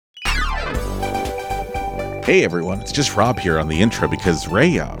Hey everyone, it's just Rob here on the intro because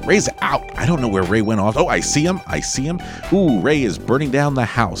Ray's out. I don't know where Ray went off. Oh, I see him. Ooh, Ray is burning down the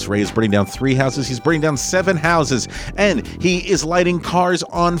house. Ray is burning down 3 houses. He's burning down 7 houses. And he is lighting cars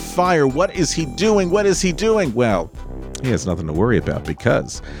on fire. What is he doing? Well, he has nothing to worry about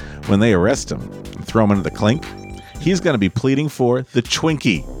because when they arrest him and throw him into the clink, he's going to be pleading for the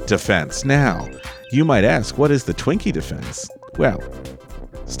Twinkie defense. Now, you might ask, what is the Twinkie defense? Well,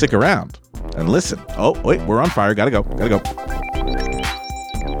 stick around and listen. Oh, wait, we're on fire. Gotta go. Good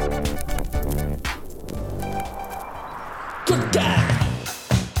guy.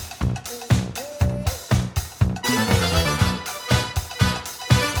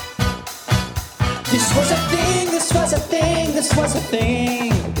 This was a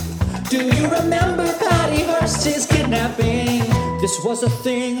thing. Do you remember Patty Hearst's kidnapping? This was a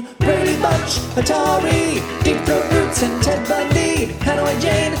thing. Brady Bunch, Atari, Deep Throat Roots and Ted Bundy, Hanoi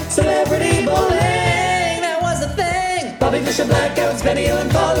Jane, celebrity bowling. That was a thing. Bobby Fischer, Blackouts, Benny Hill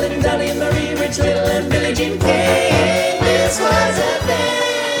and Colin, Donnie and Marie, Rich Little and Billie Jean King. This was a thing.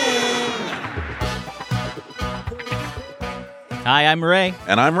 Hi, I'm Ray.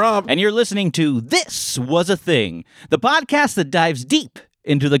 And I'm Rob. And you're listening to This Was a Thing, the podcast that dives deep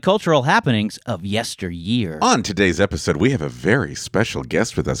into the cultural happenings of yesteryear. On today's episode, we have a very special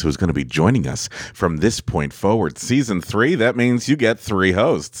guest with us who's going to be joining us from this point forward. Season 3, that means you get 3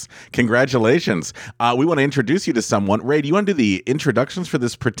 hosts. Congratulations. We want to introduce you to someone. Ray, do you want to do the introductions for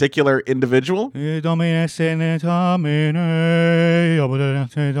this particular individual? And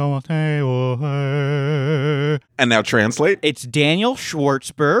now translate. It's Daniel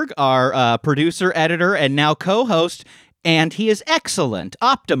Schwartzberg, our producer, editor, and now co-host. And he is excellent.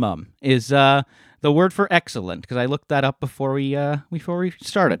 Optimum is the word for excellent, because I looked that up before we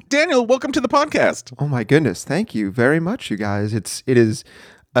started. Daniel, welcome to the podcast. Oh my goodness, thank you very much, you guys. It is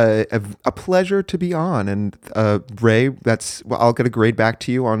a pleasure to be on. And Ray, I'll get a grade back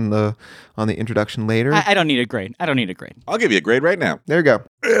to you on the introduction later. I don't need a grade. I'll give you a grade right now. There you go.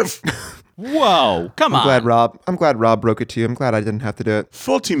 Whoa, come on. I'm glad Rob broke it to you. I'm glad I didn't have to do it.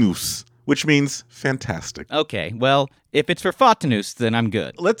 Fortinus, which means fantastic. Okay, well, if it's for Fortinus, then I'm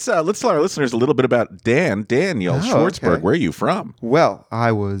good. Let's tell our listeners a little bit about Daniel Schwartzberg. Okay. Where are you from? Well,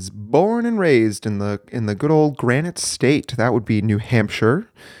 I was born and raised in the good old Granite State. That would be New Hampshire.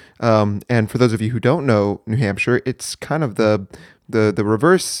 And for those of you who don't know New Hampshire, it's kind of the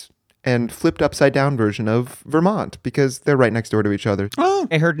reverse and flipped upside down version of Vermont because they're right next door to each other. Oh,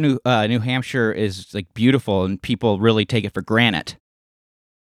 I heard New Hampshire is like beautiful and people really take it for granted.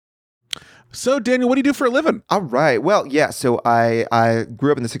 so Daniel, what do you do for a living? All right. Well, yeah. So I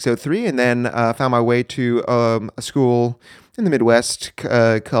grew up in the 603 and then found my way to a school in the Midwest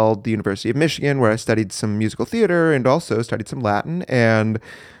called the University of Michigan, where I studied some musical theater and also studied some Latin and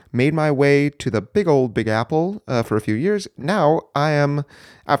made my way to the Big Apple for a few years. Now I am,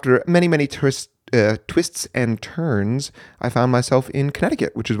 after many twists and turns, I found myself in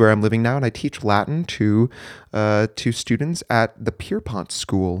Connecticut, which is where I'm living now, and I teach Latin to students at the Pierpont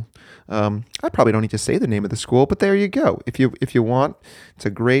School. I probably don't need to say the name of the school, but there you go. If you want, it's a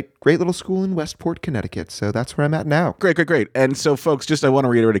great little school in Westport, Connecticut. So that's where I'm at now. Great. And so, folks, I want to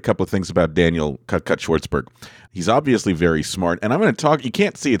reiterate a couple of things about Daniel Cut Schwartzberg. He's obviously very smart, and I'm going to talk. You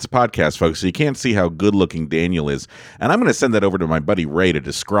can't see, it's a podcast, folks, so you can't see how good-looking Daniel is. And I'm going to send that over to my buddy Ray to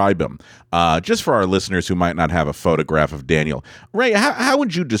describe him, just for our listeners who might not have a photograph of Daniel. Ray, how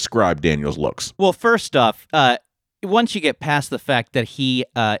would you describe Daniel's looks? Well, first off, once you get past the fact that he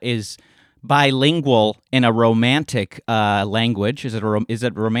is bilingual in a romantic language, is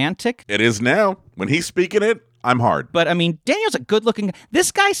it romantic? It is now. When he's speaking it, I'm hard. But, I mean, Daniel's a good-looking...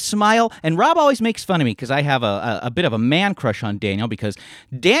 This guy's smile... And Rob always makes fun of me because I have a bit of a man crush on Daniel because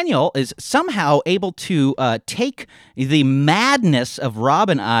Daniel is somehow able to take the madness of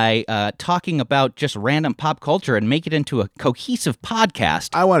Rob and I talking about just random pop culture and make it into a cohesive podcast.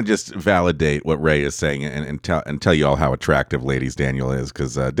 I want to just validate what Ray is saying and tell you all how attractive ladies Daniel is,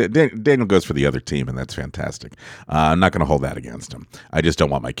 because Daniel goes for the other team, and that's fantastic. I'm not going to hold that against him. I just don't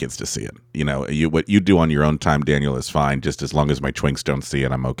want my kids to see it. You know, what you do on your own time, Daniel, is fine. Just as long as my twinks don't see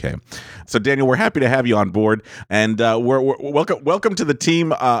it, I'm okay. So, Daniel, we're happy to have you on board, and we're welcome to the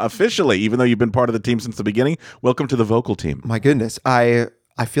team officially. Even though you've been part of the team since the beginning, welcome to the vocal team. My goodness, I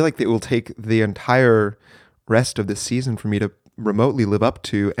feel like it will take the entire rest of this season for me to remotely live up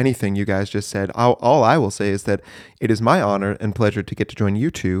to anything you guys just said. All I will say is that it is my honor and pleasure to get to join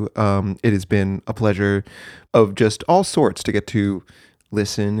you two. It has been a pleasure of just all sorts to get to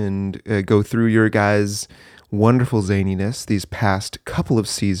listen and go through your guys' wonderful zaniness these past couple of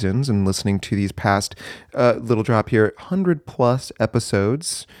seasons and listening to these past little drop here 100+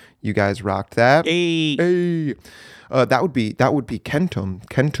 episodes. You guys rocked that. Hey. That would be Kentum.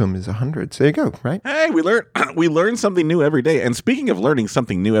 Kentum is 100. So there you go, right? Hey, we learn something new every day. And speaking of learning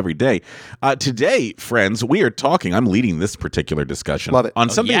something new every day, today, friends, we are talking. I'm leading this particular discussion. Love it. On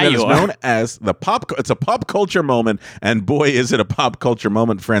something that is known as the pop. It's a pop culture moment, and boy, is it a pop culture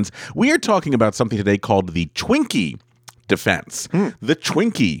moment, friends. We are talking about something today called the Twinkie defense. The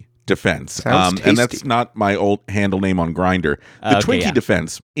Twinkie defense. Sounds tasty. And that's not my old handle name on Grindr. The Twinkie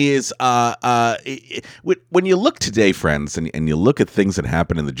defense is when you look today, friends, and you look at things that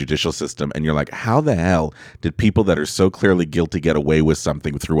happen in the judicial system, and you're like, how the hell did people that are so clearly guilty get away with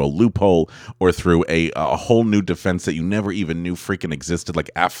something through a loophole or through a whole new defense that you never even knew freaking existed, like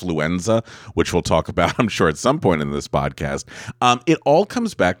affluenza, which we'll talk about, I'm sure, at some point in this podcast. It all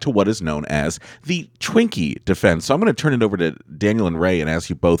comes back to what is known as the Twinkie defense. So I'm going to turn it over to Daniel and Ray and ask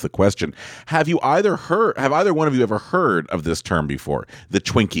you both a question. Have either one of you ever heard of this term before? The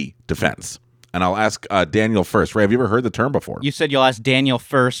Twinkie defense. And I'll ask Daniel first. Ray, have you ever heard the term before? You said you'll ask Daniel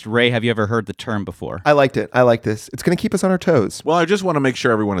first. Ray, have you ever heard the term before? I liked it. I like this. It's going to keep us on our toes. Well, I just want to make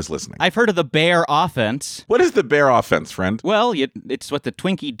sure everyone is listening. I've heard of the bear offense. What is the bear offense, friend? Well, it's what the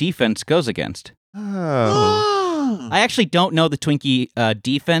Twinkie defense goes against. Oh. I actually don't know the Twinkie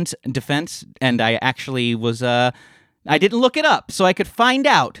defense, and I actually was I didn't look it up so I could find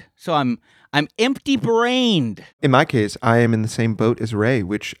out. So I'm empty-brained. In my case, I am in the same boat as Ray,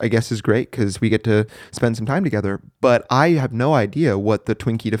 which I guess is great because we get to spend some time together. But I have no idea what the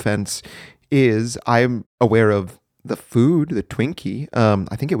Twinkie defense is. I'm aware of the food, the Twinkie.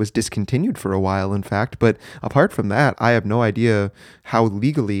 I think it was discontinued for a while, in fact. But apart from that, I have no idea how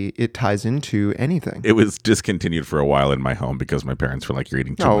legally it ties into anything. It was discontinued for a while in my home because my parents were like, you're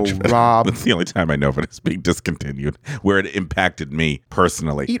eating too much of it. Rob. That's the only time I know of it is being discontinued, where it impacted me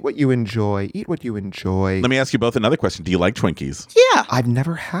personally. Eat what you enjoy. Eat what you enjoy. Let me ask you both another question. Do you like Twinkies? Yeah. I've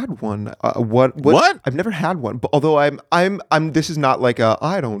never had one. What? I've never had one. But although I'm. This is not like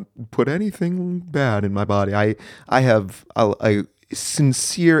I don't put anything bad in my body. I have a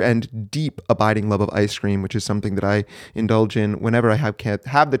sincere and deep abiding love of ice cream, which is something that I indulge in whenever I have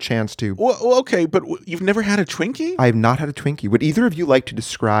the chance to. Well, okay, but you've never had a Twinkie? I have not had a Twinkie. Would either of you like to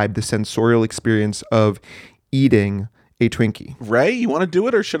describe the sensorial experience of eating a Twinkie? Ray, you want to do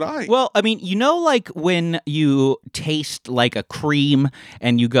it or should I? Well, I mean, like when you taste like a cream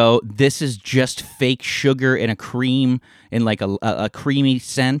and you go, this is just fake sugar in a cream in like a creamy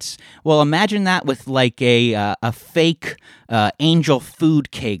sense. Well, imagine that with like a fake angel food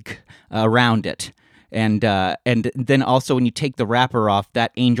cake around it. And then also when you take the wrapper off,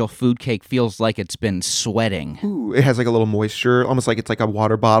 that angel food cake feels like it's been sweating. Ooh, it has like a little moisture, almost like it's like a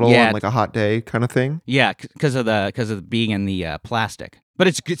water bottle on like a hot day kind of thing. Yeah, because of being in the plastic. But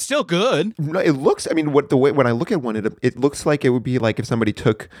it's still good. No, it looks. I mean, when I look at one, it looks like it would be like if somebody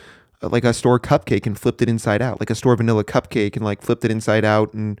took like a store cupcake and flipped it inside out, like a store vanilla cupcake and like flipped it inside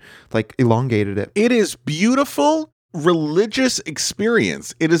out and like elongated it. It is beautiful. Religious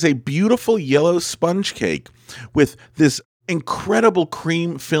experience. It is a beautiful yellow sponge cake with this incredible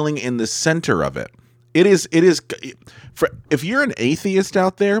cream filling in the center of it. It is if you're an atheist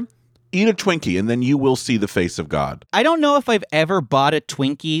out there, eat a Twinkie and then you will see the face of God. I don't know if I've ever bought a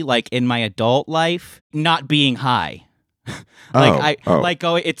Twinkie like in my adult life not being high.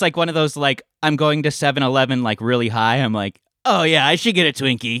 It's like one of those like I'm going to 7-Eleven like really high. I'm like, oh, yeah, I should get a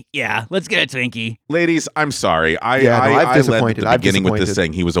Twinkie. Yeah, let's get a Twinkie. Ladies, I'm sorry. I led at the beginning with this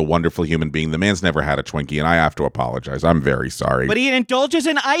saying he was a wonderful human being. The man's never had a Twinkie, and I have to apologize. I'm very sorry. But he indulges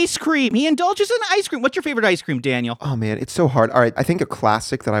in ice cream. What's your favorite ice cream, Daniel? Oh, man, it's so hard. All right, I think a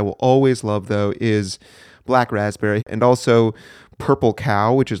classic that I will always love, though, is black raspberry and also purple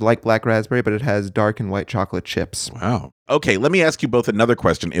cow, which is like black raspberry, but it has dark and white chocolate chips. Wow. Okay, let me ask you both another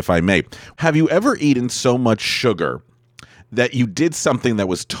question, if I may. Have you ever eaten so much sugar that you did something that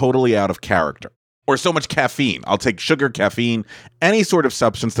was totally out of character? Or so much caffeine. I'll take sugar, caffeine, any sort of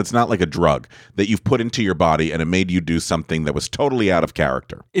substance that's not like a drug that you've put into your body and it made you do something that was totally out of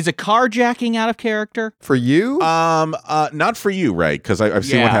character. Is a carjacking out of character? For you? Not for you, Ray, because I've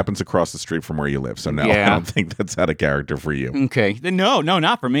seen what happens across the street from where you live. So no, I don't think that's out of character for you. Okay. No,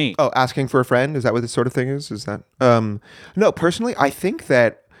 not for me. Oh, asking for a friend? Is that what this sort of thing is? Is that? No, personally, I think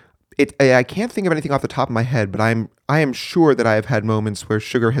that I can't think of anything off the top of my head, but I am sure that I have had moments where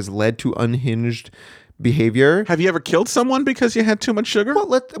sugar has led to unhinged behavior. Have you ever killed someone because you had too much sugar?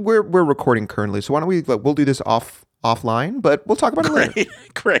 Well, we're recording currently, so why don't we'll do this offline, but we'll talk about it later.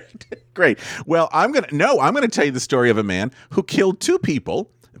 Great. Well, I'm gonna tell you the story of a man who killed two people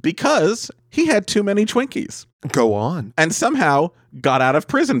because he had too many Twinkies. Go on. And somehow got out of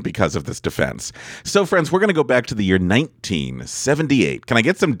prison because of this defense. So, friends, we're going to go back to the year 1978. Can I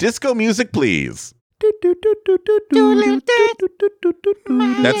get some disco music, please? That's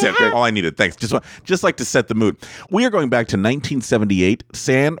it. All I needed. Thanks. Just like to set the mood. We are going back to 1978,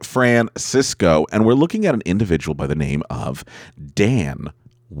 San Francisco, and we're looking at an individual by the name of Dan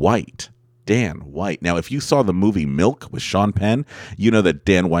White. Dan White. Now, if you saw the movie Milk with Sean Penn, you know that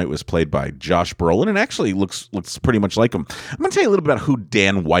Dan White was played by Josh Brolin and actually looks pretty much like him. I'm going to tell you a little bit about who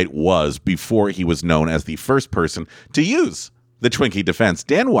Dan White was before he was known as the first person to use the Twinkie defense.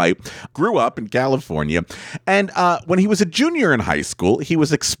 Dan White grew up in California, and when he was a junior in high school, he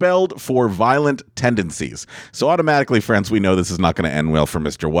was expelled for violent tendencies. So automatically, friends, we know this is not going to end well for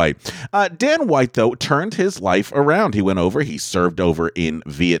Mr. White. Dan White, though, turned his life around. He went over, he served over in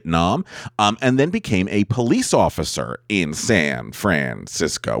Vietnam, and then became a police officer in San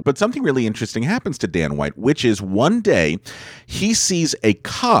Francisco. But something really interesting happens to Dan White, which is one day he sees a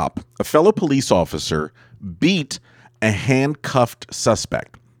cop, a fellow police officer, beat a handcuffed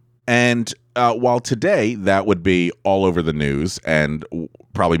suspect. And while today that would be all over the news and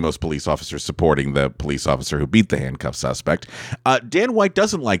probably most police officers supporting the police officer who beat the handcuffed suspect, Dan White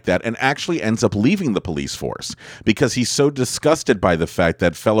doesn't like that and actually ends up leaving the police force because he's so disgusted by the fact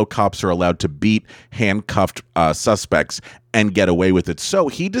that fellow cops are allowed to beat handcuffed suspects and get away with it. So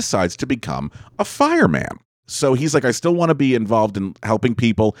he decides to become a fireman. So he's like, I still want to be involved in helping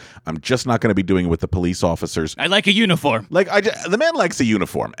people. I'm just not going to be doing it with the police officers. I like a uniform. The man likes a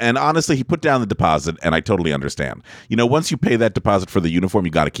uniform. And honestly, he put down the deposit, and I totally understand. You know, once you pay that deposit for the uniform,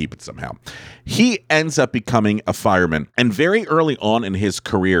 you got to keep it somehow. He ends up becoming a fireman. And very early on in his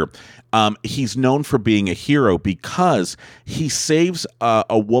career, he's known for being a hero because he saves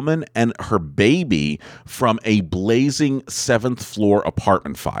a woman and her baby from a blazing 7th floor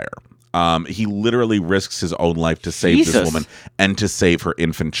apartment fire. He literally risks his own life to save this woman and to save her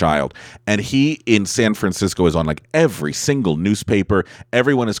infant child. And he, in San Francisco, is on like every single newspaper.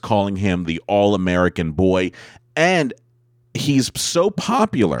 Everyone is calling him the all-American boy. And he's so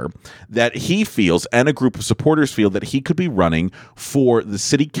popular that he feels, and a group of supporters feel, that he could be running for the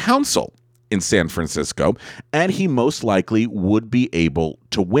city council in San Francisco, and he most likely would be able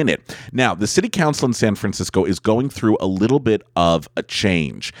to win it. Now, the city council in San Francisco is going through a little bit of a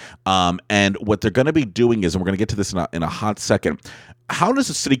change, and what they're going to be doing is, and we're going to get to this in a hot second, how does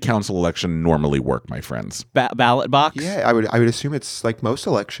a city council election normally work, my friends? Ballot box? Yeah, I would assume it's like most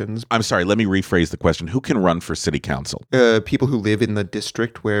elections. I'm sorry, let me rephrase the question. Who can run for city council? People who live in the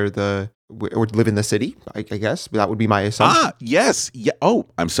district or live in the city, I guess. That would be my assumption. Ah, yes. Yeah. Oh,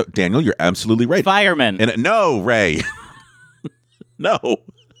 Daniel, you're absolutely right. Firemen. No, Ray. No.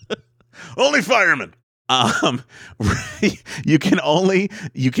 Only firemen. You can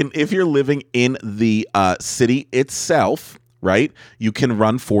if you're living in the city itself, right? You can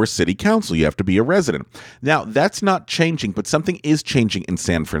run for city council. You have to be a resident. Now, that's not changing, but something is changing in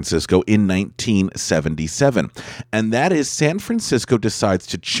San Francisco in 1977. And that is San Francisco decides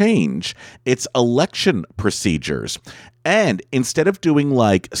to change its election procedures. And instead of doing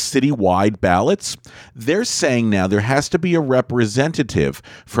like citywide ballots, they're saying now there has to be a representative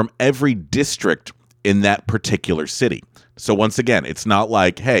from every district in that particular city. So once again, it's not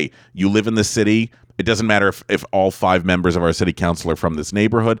like, hey, you live in the city. It doesn't matter if all 5 members of our city council are from this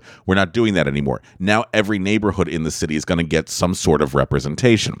neighborhood. We're not doing that anymore. Now every neighborhood in the city is going to get some sort of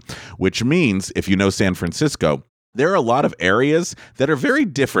representation, which means if you know San Francisco, there are a lot of areas that are very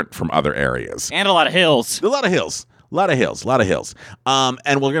different from other areas. And a lot of hills. A lot of hills. A lot of hills.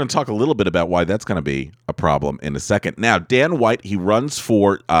 And we're going to talk a little bit about why that's going to be a problem in a second. Now, Dan White, he runs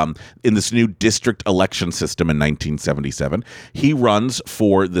for, in this new district election system in 1977, he runs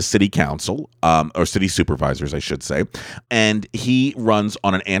for the city council, or city supervisors, I should say, and he runs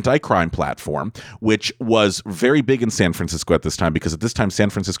on an anti-crime platform, which was very big in San Francisco at this time, because at this time, San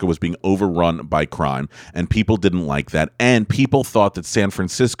Francisco was being overrun by crime, and people didn't like that, and people thought that San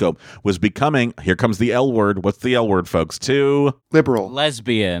Francisco was becoming, here comes the L word, what's the L word, folks? Too liberal.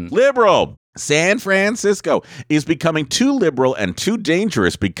 Lesbian. Liberal. San Francisco is becoming too liberal and too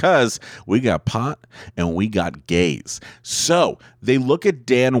dangerous because we got pot and we got gays. So they look at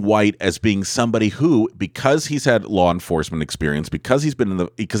Dan White as being somebody who, because he's had law enforcement experience, because he's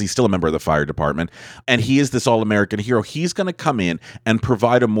still a member of the fire department, and he is this all-American hero, he's going to come in and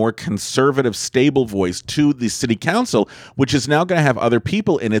provide a more conservative, stable voice to the city council, which is now going to have other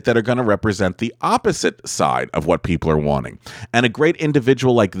people in it that are going to represent the opposite side of what people are wanting. And a great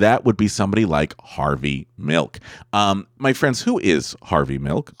individual like that would be somebody somebody like Harvey Milk. My friends, who is Harvey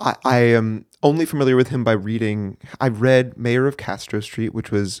Milk? I am only familiar with him by reading. I read Mayor of Castro Street,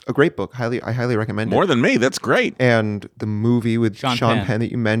 which was a great book. I highly recommend it. More than me. That's great. And the movie with Sean Sean Penn. Penn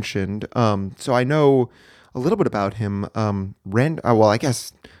that you mentioned. So I know a little bit about him. Well, I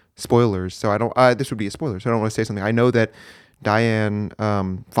guess spoilers. So I don't. This would be a spoiler. So I don't want to say something. I know that Diane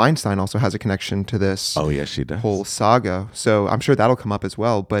Feinstein also has a connection to this. Oh, yes, she does. Whole saga. So I'm sure that'll come up as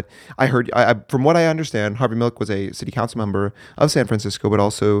well. But I heard, from what I understand, Harvey Milk was a city council member of San Francisco, but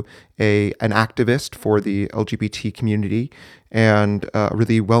also an activist for the LGBT community, and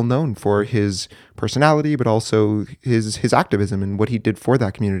really well known for his personality, but also his activism and what he did for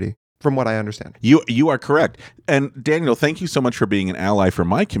that community. From what I understand. You are correct. And Daniel, thank you so much for being an ally for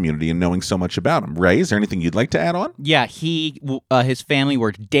my community and knowing so much about him. Ray, is there anything you'd like to add on? Yeah, his family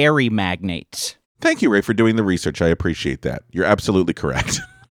were dairy magnates. Thank you, Ray, for doing the research. I appreciate that. You're absolutely correct.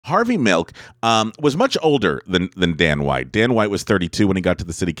 Harvey Milk was much older than Dan White. Dan White was 32 when he got to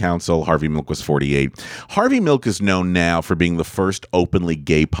the city council. Harvey Milk was 48. Harvey Milk is known now for being the first openly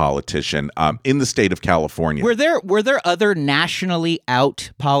gay politician in the state of California. Were there other nationally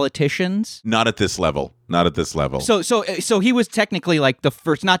out politicians? Not at this level. Not at this level. So he was technically like the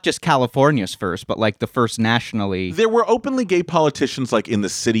first, not just California's first, but like the first nationally. There were openly gay politicians like in the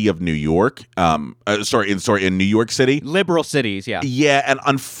city of New York. In New York City. Liberal cities, yeah. Yeah, and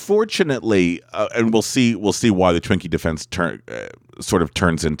unfortunately, and we'll see why the Twinkie defense sort of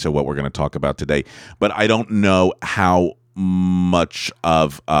turns into what we're going to talk about today. But I don't know how much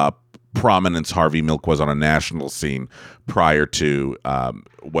of prominence Harvey Milk was on a national scene prior to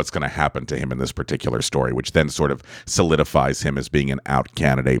what's going to happen to him in this particular story, which then sort of solidifies him as being an out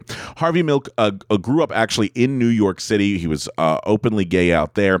candidate. Harvey Milk grew up actually in New York City. He was openly gay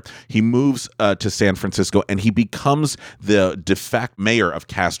out there. He moves to San Francisco, and he becomes the de facto mayor of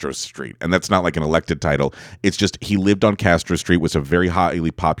Castro Street. And that's not like an elected title. It's just he lived on Castro Street, was a very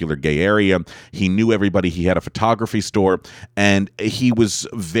highly popular gay area. He knew everybody. He had a photography store, and he was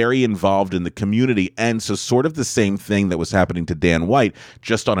very involved in the community. And so sort of the same thing that was happening to Dan White,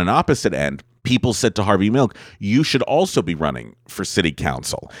 just on an opposite end. People said to Harvey Milk, you should also be running for city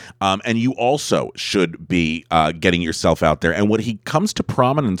council. And you also should be getting yourself out there. And what he comes to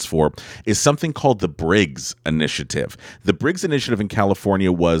prominence for is something called the Briggs Initiative. The Briggs Initiative in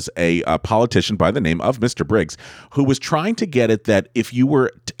California was a politician by the name of Mr. Briggs, who was trying to get it that if you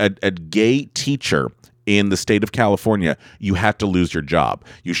were a gay teacher in the state of California, you had to lose your job.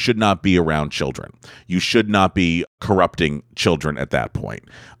 You should not be around children. You should not be corrupting children at that point.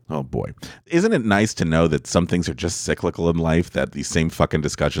 Oh boy. Isn't it nice to know that some things are just cyclical in life, that these same fucking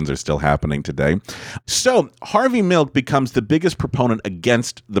discussions are still happening today? So Harvey Milk becomes the biggest proponent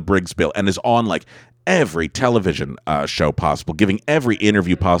against the Briggs bill and is on like every television show possible, giving every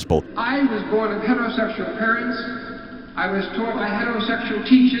interview possible. I was born of heterosexual parents. I was taught by heterosexual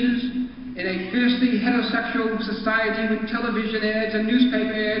teachers in a fiercely heterosexual society with television ads and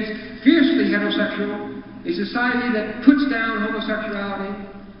newspaper ads, fiercely heterosexual, a society that puts down homosexuality.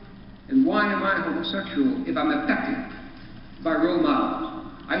 And why am I homosexual if I'm affected by role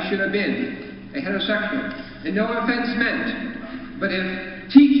models? I should have been a heterosexual. And no offense meant, but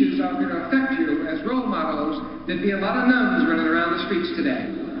if teachers are going to affect you as role models, there'd be a lot of nuns running around the streets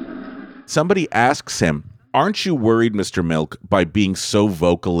today. Somebody asks him, aren't you worried, Mr. Milk, by being so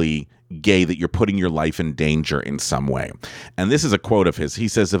vocally gay that you're putting your life in danger in some way? And this is a quote of his. He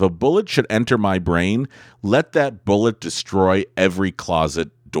says, if a bullet should enter my brain, let that bullet destroy every closet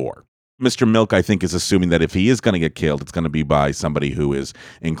door. Mr. Milk, I think, is assuming that if he is going to get killed, it's going to be by somebody who is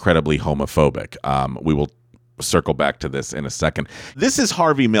incredibly homophobic. We will circle back to this in a second. This is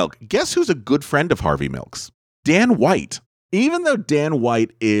Harvey Milk. Guess who's a good friend of Harvey Milk's? Dan White. Even though Dan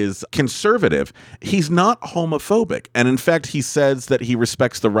White is conservative, he's not homophobic. And in fact, he says that he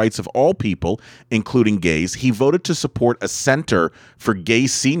respects the rights of all people, including gays. He voted to support a center for gay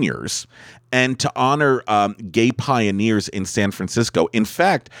seniors and to honor gay pioneers in San Francisco. In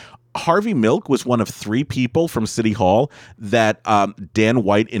fact, Harvey Milk was one of 3 people from City Hall that Dan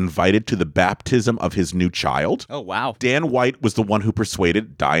White invited to the baptism of his new child. Oh, wow. Dan White was the one who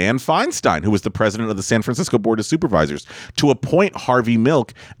persuaded Diane Feinstein, who was the president of the San Francisco Board of Supervisors, to appoint Harvey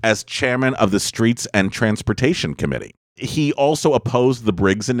Milk as chairman of the Streets and Transportation Committee. He also opposed the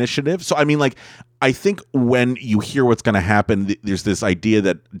Briggs Initiative. So, I mean, like, I think when you hear what's going to happen, there's this idea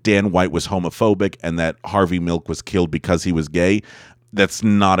that Dan White was homophobic and that Harvey Milk was killed because he was gay. That's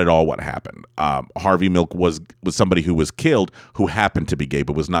not at all what happened. Harvey Milk was somebody who was killed who happened to be gay,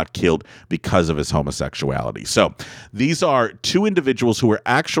 but was not killed because of his homosexuality. So these are 2 individuals who are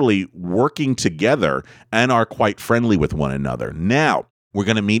actually working together and are quite friendly with one another. Now, we're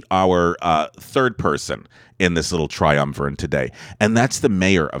going to meet our third person in this little triumvirate today, and that's the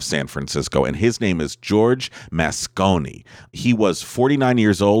mayor of San Francisco, and his name is George Moscone. He was 49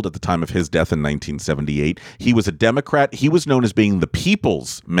 years old at the time of his death in 1978. He was a Democrat. He was known as being the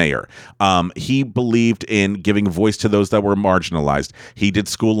people's mayor. He believed in giving voice to those that were marginalized. He did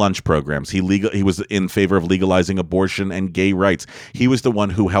school lunch programs. He was in favor of legalizing abortion and gay rights. He was the one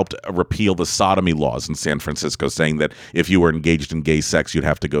who helped repeal the sodomy laws in San Francisco, saying that if you were engaged in gay sex, you'd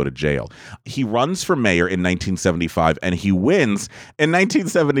have to go to jail. He runs for mayor in 1975, and he wins. In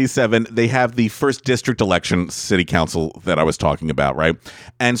 1977, they have the first district election city council that I was talking about, right?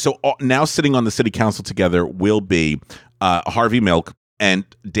 And so now sitting on the city council together will be Harvey Milk and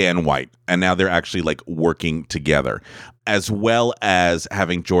Dan White. And now they're actually like working together, as well as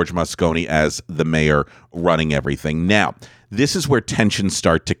having George Moscone as the mayor running everything. Now, this is where tensions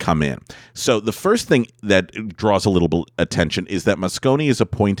start to come in. So the first thing that draws a little bit attention is that Moscone is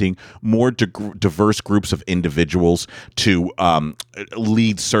appointing more diverse groups of individuals to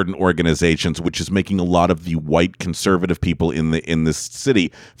lead certain organizations, which is making a lot of the white conservative people in this city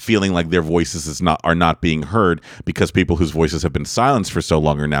feeling like their voices are not being heard, because people whose voices have been silenced for so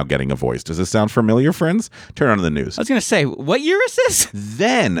long are now getting a voice. Does this sound familiar, friends? Turn on the news. I was going to say, what year is this?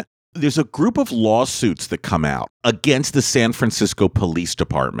 Then there's a group of lawsuits that come out against the San Francisco Police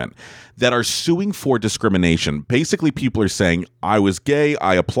Department that are suing for discrimination. Basically, people are saying, I was gay,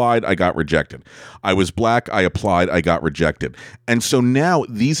 I applied, I got rejected. I was black, I applied, I got rejected. And so now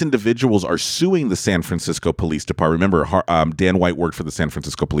these individuals are suing the San Francisco Police Department. Remember, Dan White worked for the San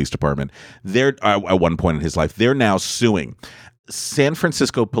Francisco Police Department. They're at one point in his life, they're now suing San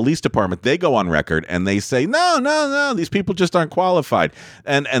Francisco Police Department. They go on record and they say, no, these people just aren't qualified.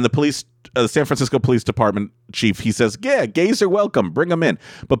 And the San Francisco Police Department chief, he says, yeah, gays are welcome, bring them in.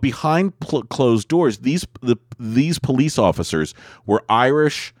 But behind closed doors, these police officers were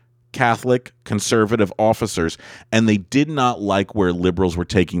Irish, Catholic, conservative officers, and they did not like where liberals were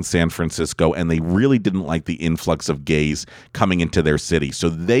taking San Francisco, and they really didn't like the influx of gays coming into their city. So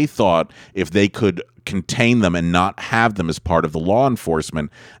they thought if they could contain them and not have them as part of the law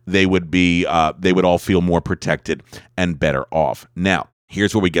enforcement, they would all feel more protected and better off. Now,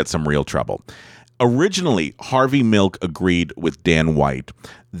 here's where we get some real trouble. Originally, Harvey Milk agreed with Dan White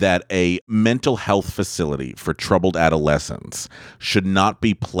that a mental health facility for troubled adolescents should not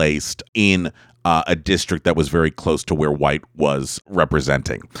be placed in a district that was very close to where White was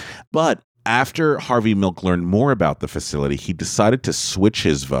representing. But after Harvey Milk learned more about the facility, he decided to switch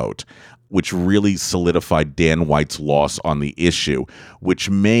his vote, which really solidified Dan White's loss on the issue, which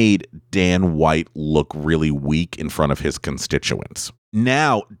made Dan White look really weak in front of his constituents.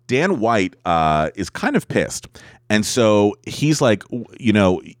 Now, Dan White is kind of pissed. And so he's like,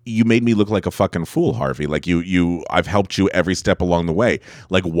 you made me look like a fucking fool, Harvey. Like I've helped you every step along the way.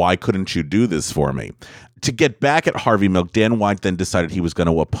 Like, why couldn't you do this for me? To get back at Harvey Milk, Dan White then decided he was going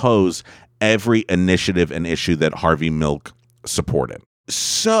to oppose every initiative and issue that Harvey Milk supported.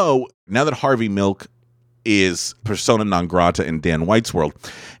 So now that Harvey Milk is persona non grata in Dan White's world,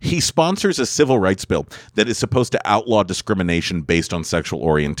 he sponsors a civil rights bill that is supposed to outlaw discrimination based on sexual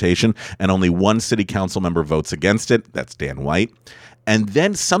orientation, and only one city council member votes against it. That's Dan White. And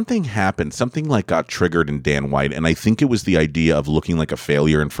then something happened, something like got triggered in Dan White, and I think it was the idea of looking like a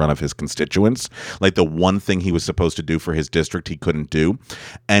failure in front of his constituents, like the one thing he was supposed to do for his district he couldn't do.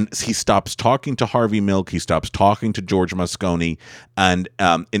 And he stops talking to Harvey Milk, he stops talking to George Moscone, and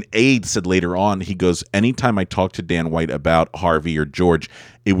an aide said later on, he goes, anytime I talk to Dan White about Harvey or George,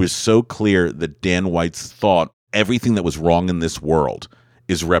 it was so clear that Dan White's thought everything that was wrong in this world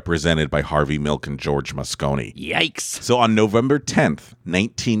is represented by Harvey Milk and George Moscone. Yikes. So on November 10th,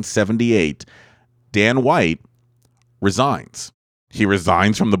 1978, Dan White resigns. He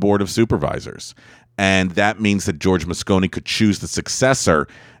resigns from the Board of Supervisors. And that means that George Moscone could choose the successor,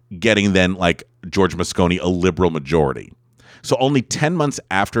 getting then, like George Moscone, a liberal majority. So only 10 months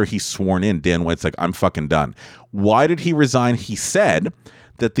after he's sworn in, Dan White's like, I'm fucking done. Why did he resign? He said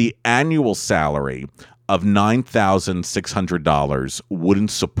that the annual salary of $9,600 wouldn't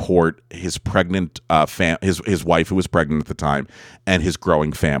support his pregnant his wife, who was pregnant at the time, and his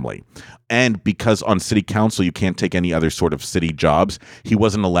growing family. And because on city council you can't take any other sort of city jobs, he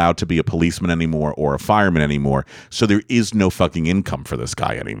wasn't allowed to be a policeman anymore or a fireman anymore. So there is no fucking income for this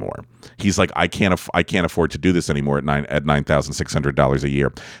guy anymore. He's like, I can't afford to do this anymore at $9,600 a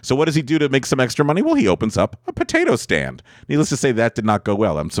year. So what does he do to make some extra money? Well, he opens up a potato stand. Needless to say, that did not go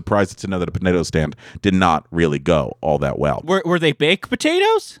well. I'm surprised to know that a potato stand did not really go all that well. Were they baked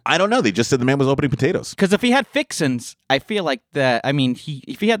potatoes? I don't know. They just said the man was opening potatoes. Because if he had fixins, I feel like that. I mean,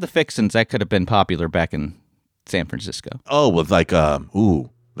 if he had the fixins, that could have been popular back in San Francisco. Oh, with like like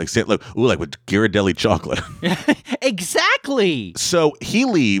with Ghirardelli chocolate. Exactly. So he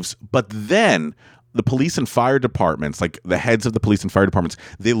leaves, but then the police and fire departments, like the heads of the police and fire departments,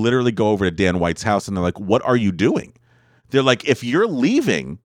 they literally go over to Dan White's house and they're like, "What are you doing?" They're like, "If you're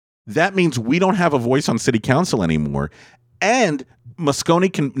leaving, that means we don't have a voice on city council anymore." And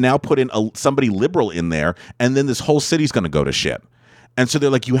Moscone can now put in somebody liberal in there, and then this whole city's going to go to shit. And so they're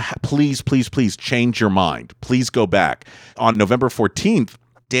like, please change your mind. Please go back. On November 14th,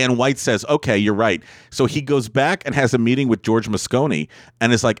 Dan White says, okay, you're right. So he goes back and has a meeting with George Moscone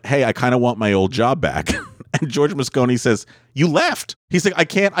and is like, hey, I kind of want my old job back. And George Moscone says, you left. He's like, I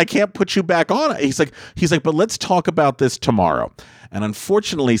can't put you back on. He's like, but let's talk about this tomorrow. And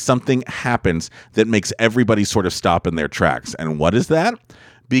unfortunately, something happens that makes everybody sort of stop in their tracks. And what is that?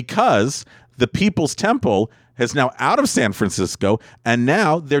 Because the People's Temple is now out of San Francisco, and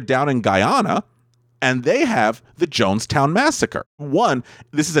now they're down in Guyana, and they have the Jonestown Massacre.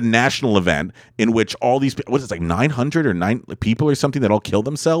 This is a national event in which all these, what is it, like 900 or 9 people or something that all kill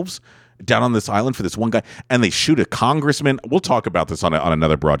themselves down on this island for this one guy, and they shoot a congressman. We'll talk about this on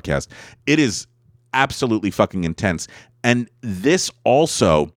another broadcast. It is absolutely fucking intense. And this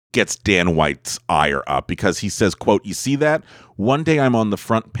also gets Dan White's ire up because he says, quote, you see that? One day I'm on the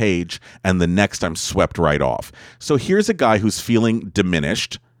front page and the next I'm swept right off. So here's a guy who's feeling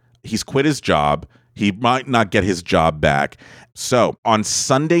diminished. He's quit his job. He might not get his job back. So on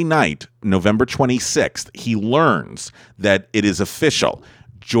Sunday night, November 26th, he learns that it is official.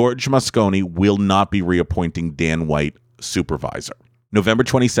 George Moscone will not be reappointing Dan White supervisor. November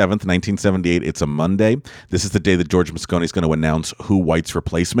 27th, 1978, it's a Monday. This is the day that George Moscone is going to announce who White's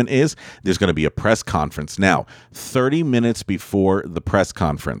replacement is. There's going to be a press conference. Now, 30 minutes before the press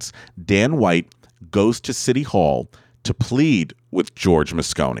conference, Dan White goes to City Hall to plead with George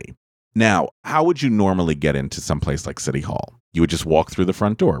Moscone. Now, how would you normally get into someplace like City Hall? You would just walk through the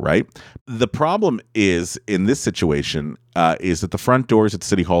front door, right? The problem is, in this situation, is that the front doors at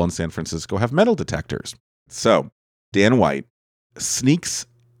City Hall in San Francisco have metal detectors. So, Dan White sneaks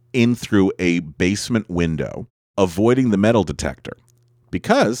in through a basement window, avoiding the metal detector,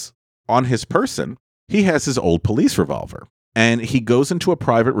 because on his person, he has his old police revolver. And he goes into a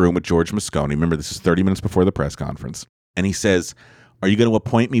private room with George Moscone. Remember, this is 30 minutes before the press conference. And he says, are you going to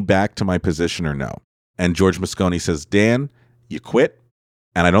appoint me back to my position or no? And George Moscone says, Dan, you quit,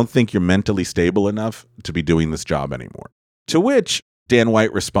 and I don't think you're mentally stable enough to be doing this job anymore. To which Dan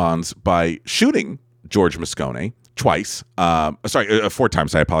White responds by shooting George Moscone twice. 4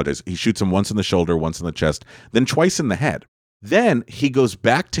 times, I apologize. He shoots him once in the shoulder, once in the chest, then twice in the head. Then he goes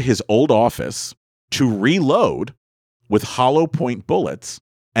back to his old office to reload with hollow point bullets.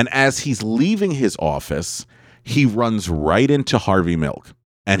 And as he's leaving his office, he runs right into Harvey Milk,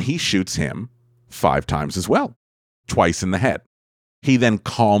 and he shoots him 5 times as well, twice in the head. He then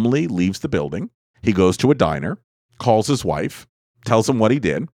calmly leaves the building. He goes to a diner, calls his wife, tells him what he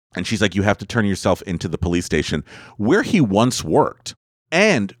did. And she's like, you have to turn yourself into the police station where he once worked.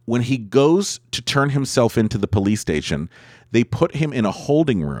 And when he goes to turn himself into the police station, they put him in a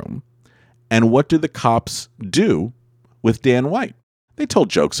holding room. And what do the cops do with Dan White? They told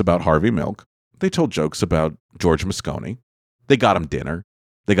jokes about Harvey Milk. They told jokes about George Moscone. They got him dinner.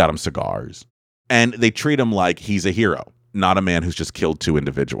 They got him cigars. And they treat him like he's a hero, not a man who's just killed 2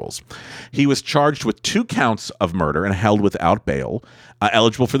 individuals. He was charged with 2 counts of murder and held without bail,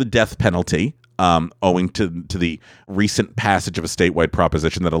 eligible for the death penalty, owing to the recent passage of a statewide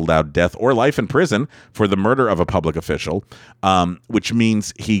proposition that allowed death or life in prison for the murder of a public official, which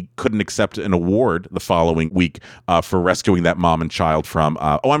means he couldn't accept an award the following week for rescuing that mom and child from,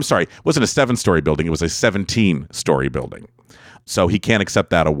 it wasn't a 7-story building, it was a 17-story building. So he can't accept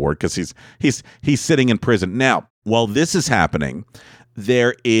that award because he's sitting in prison. Now, while this is happening,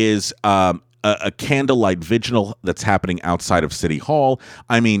 there is a candlelight vigil that's happening outside of City Hall.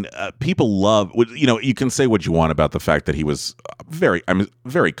 I mean, people love, you can say what you want about the fact that he was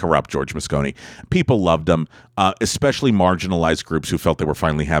very corrupt, George Moscone. People loved him, especially marginalized groups who felt they were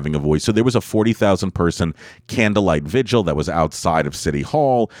finally having a voice. So there was a 40,000 person candlelight vigil that was outside of City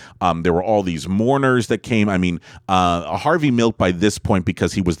Hall. There were all these mourners that came. I mean, Harvey Milk, by this point,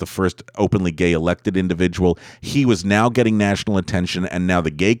 because he was the first openly gay elected individual, he was now getting national attention, and now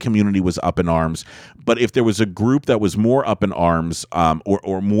the gay community was up in arms. But if there was a group that was more up in arms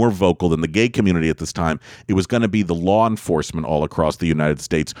or more vocal than the gay community at this time, it was going to be the law enforcement all across the United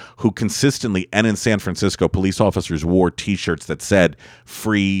States who consistently, and in San Francisco, police officers wore T-shirts that said,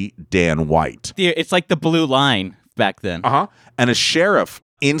 "Free Dan White." It's like the blue line back then. And a sheriff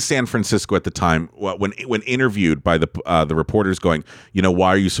in San Francisco at the time, when interviewed by the reporters going, why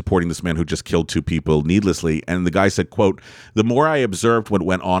are you supporting this man who just killed 2 people needlessly? And the guy said, quote, the more I observed what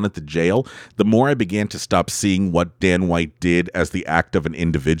went on at the jail, the more I began to stop seeing what Dan White did as the act of an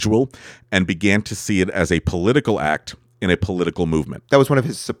individual and began to see it as a political act in a political movement. That was one of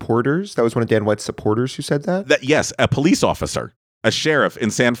his supporters? That was one of Dan White's supporters who said that? Yes, a police officer. A sheriff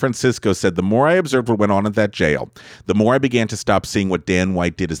in San Francisco said, the more I observed what went on at that jail, the more I began to stop seeing what Dan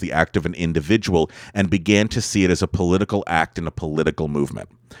White did as the act of an individual and began to see it as a political act in a political movement,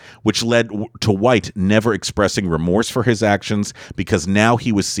 which led to White never expressing remorse for his actions because now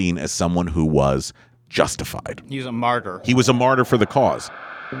he was seen as someone who was justified. He's a martyr. He was a martyr for the cause.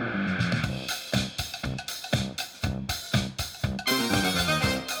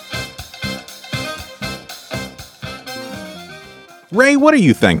 Ray, what are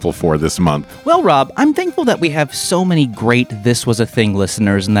you thankful for this month? Well, Rob, I'm thankful that we have so many great This Was a Thing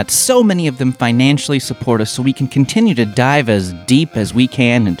listeners and that so many of them financially support us so we can continue to dive as deep as we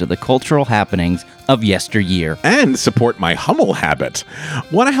can into the cultural happenings of yesteryear. And support my Hummel habit.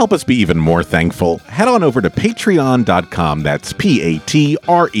 Want to help us be even more thankful? Head on over to patreon.com, that's patreon.com,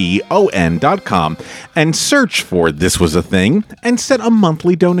 and search for This Was a Thing and set a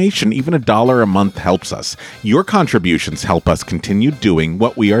monthly donation. Even $1 a month helps us. Your contributions help us continue doing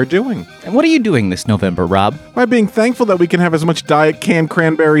what we are doing. And what are you doing this November, Rob? By being thankful that we can have as much diet canned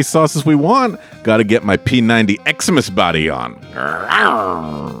cranberry sauce as we want. Gotta get my P90 Xmas body on.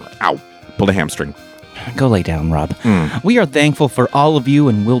 Ow. Pulled a hamstring. Go lay down, Rob. We are thankful for all of you,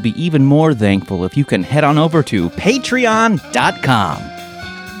 and we'll be even more thankful if you can head on over to patreon.com.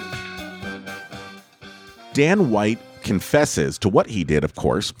 Dan White confesses to what he did, of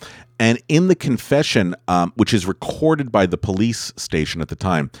course, and in the confession, which is recorded by the police station at the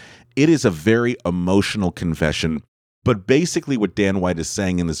time, it is a very emotional confession. But basically what Dan White is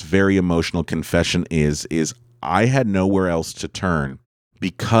saying in this very emotional confession is I had nowhere else to turn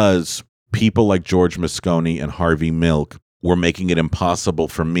because people like George Moscone and Harvey Milk were making it impossible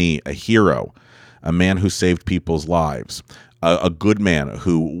for me, a hero, a man who saved people's lives, a good man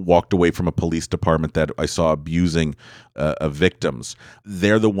who walked away from a police department that I saw abusing victims.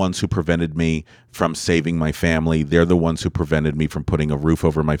 They're the ones who prevented me from saving my family. They're the ones who prevented me from putting a roof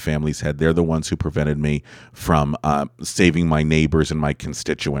over my family's head. They're the ones who prevented me from saving my neighbors and my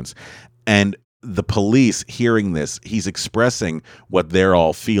constituents. And the police, hearing this, he's expressing what they're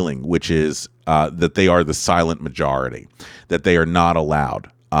all feeling, which is that they are the silent majority, that they are not allowed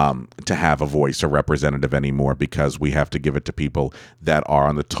to have a voice or representative anymore because we have to give it to people that are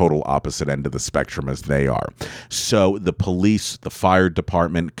on the total opposite end of the spectrum as they are. So the police, the fire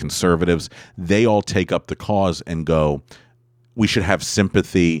department, conservatives, they all take up the cause and go, we should have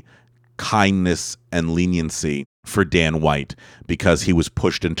sympathy, kindness, and leniency for Dan White because he was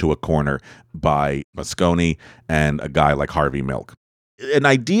pushed into a corner by Moscone and a guy like Harvey Milk. An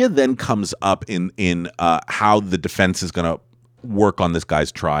idea then comes up in how the defense is going to work on this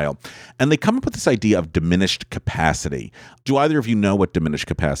guy's trial. And they come up with this idea of diminished capacity. Do either of you know what diminished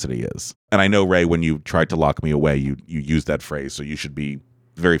capacity is? And I know, Ray, when you tried to lock me away, you used that phrase, so you should be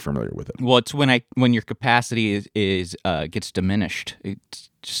very familiar with it. Well, it's when your capacity is gets diminished.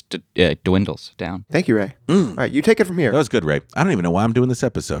 It's just dwindles down. Thank you, Ray. All right, you take it from here. That was good, Ray. I don't even know why I'm doing this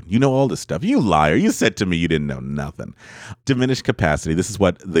episode. You know all this stuff. You liar. You said to me you didn't know nothing. Diminished capacity. This is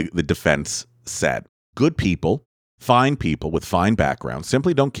what the defense said. Good people, fine people with fine backgrounds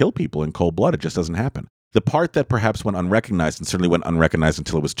simply don't kill people in cold blood. It just doesn't happen. The part that perhaps went unrecognized, and certainly went unrecognized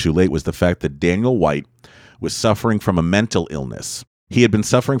until it was too late, was the fact that Daniel White was suffering from a mental illness. He had been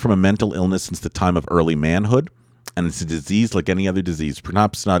suffering from a mental illness since the time of early manhood, and it's a disease like any other disease,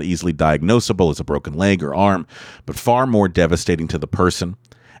 perhaps not easily diagnosable as a broken leg or arm, but far more devastating to the person.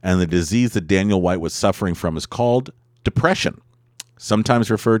 And the disease that Daniel White was suffering from is called depression,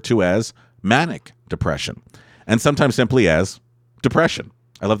 sometimes referred to as manic depression, and sometimes simply as depression.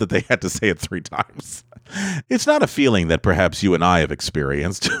 I love that they had to say it 3 times. It's not a feeling that perhaps you and I have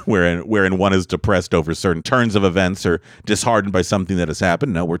experienced, wherein one is depressed over certain turns of events or disheartened by something that has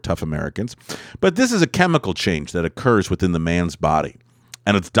happened. No, we're tough Americans. But this is a chemical change that occurs within the man's body,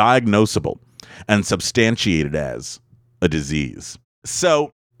 and it's diagnosable and substantiated as a disease.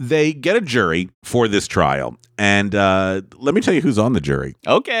 So they get a jury for this trial, and let me tell you who's on the jury.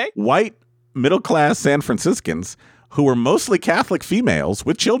 Okay. White, middle-class San Franciscans who were mostly Catholic females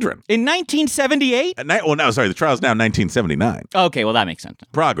with children. In 1978? The trial's now 1979. Okay, well, that makes sense.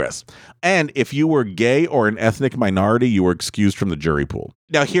 Progress. And if you were gay or an ethnic minority, you were excused from the jury pool.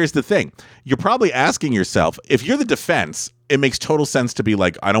 Now, here's the thing. You're probably asking yourself, if you're the defense, it makes total sense to be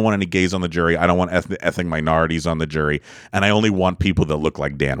like, I don't want any gays on the jury. I don't want ethnic minorities on the jury. And I only want people that look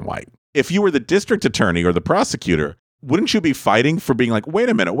like Dan White. If you were the district attorney or the prosecutor, wouldn't you be fighting for being like, wait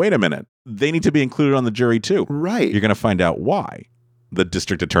a minute. They need to be included on the jury too. Right. You're going to find out why the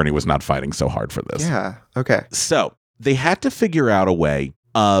district attorney was not fighting so hard for this. Yeah. Okay. So they had to figure out a way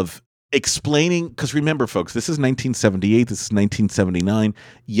of explaining, because remember, folks, this is 1978, this is 1979.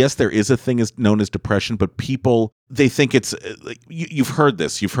 Yes, there is a thing known as depression, but people, they think it's, you've heard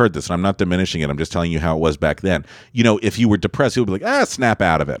this, and I'm not diminishing it. I'm just telling you how it was back then. You know, if you were depressed, you would be like, snap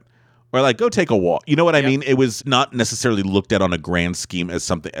out of it. Or like, go take a walk. You know what I mean? It was not necessarily looked at on a grand scheme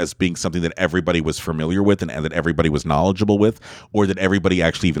as being something that everybody was familiar with and that everybody was knowledgeable with, or that everybody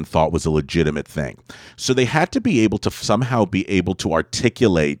actually even thought was a legitimate thing. So they had to be able to somehow be able to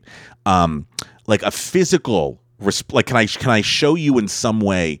articulate like a physical, like, can I show you in some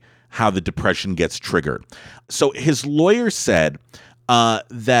way how the depression gets triggered? So his lawyer said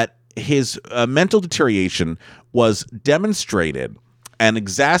that his mental deterioration was demonstrated and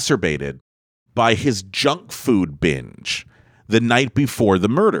exacerbated by his junk food binge the night before the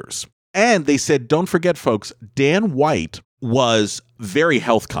murders. And they said, don't forget, folks, Dan White was very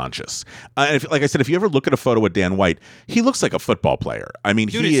health conscious. Like I said, if you ever look at a photo of Dan White, he looks like a football player. I mean,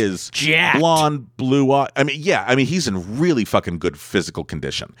 Dude, he is jacked. Blonde, blue eye. I mean, he's in really fucking good physical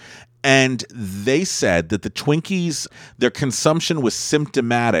condition. And they said that the Twinkies, their consumption was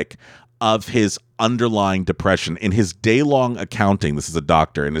symptomatic of his underlying depression. In his day-long accounting, this is a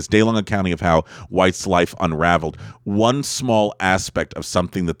doctor, in his day-long accounting of how White's life unraveled, one small aspect of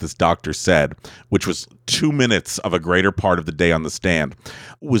something that this doctor said, which was 2 minutes of a greater part of the day on the stand,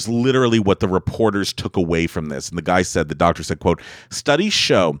 was literally what the reporters took away from this. And the doctor said, quote, studies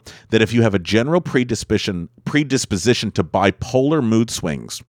show that if you have a general predisposition to bipolar mood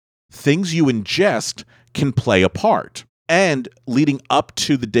swings, things you ingest can play a part. And leading up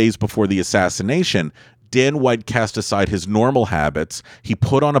to the days before the assassination, Dan White cast aside his normal habits. He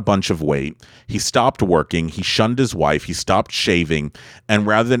put on a bunch of weight. He stopped working. He shunned his wife. He stopped shaving. And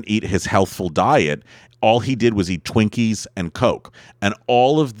rather than eat his healthful diet, all he did was eat Twinkies and Coke. And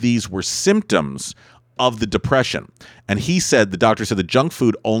all of these were symptoms of the depression. And the doctor said the junk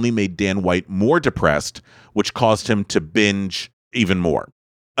food only made Dan White more depressed, which caused him to binge even more.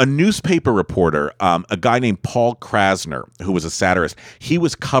 A newspaper reporter, a guy named Paul Krasner, who was a satirist, he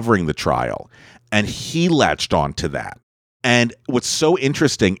was covering the trial, and he latched on to that. And what's so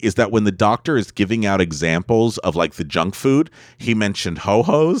interesting is that when the doctor is giving out examples of like the junk food, he mentioned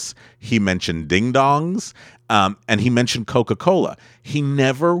ho-hos, he mentioned ding-dongs, and he mentioned Coca-Cola. He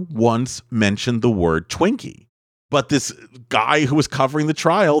never once mentioned the word Twinkie. But this guy who was covering the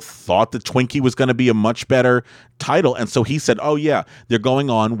trial thought that Twinkie was going to be a much better title. And so he said, oh, yeah, they're going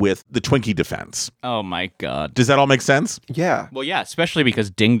on with the Twinkie defense. Oh, my God. Does that all make sense? Yeah. Well, yeah, especially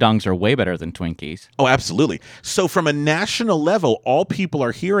because ding-dongs are way better than Twinkies. Oh, absolutely. So from a national level, all people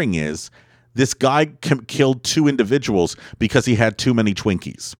are hearing is this guy killed 2 individuals because he had too many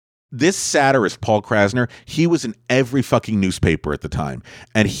Twinkies. This satirist, Paul Krasner, he was in every fucking newspaper at the time,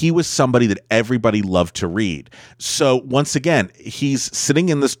 and he was somebody that everybody loved to read. So once again, he's sitting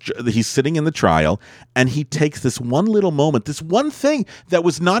in the trial, and he takes this one little moment, this one thing that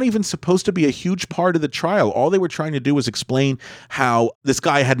was not even supposed to be a huge part of the trial. All they were trying to do was explain how this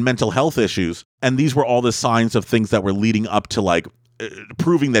guy had mental health issues, and these were all the signs of things that were leading up to like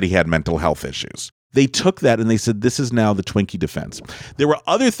proving that he had mental health issues. They took that and they said, this is now the Twinkie defense. There were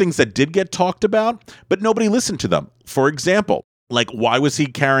other things that did get talked about, but nobody listened to them. For example, like, why was he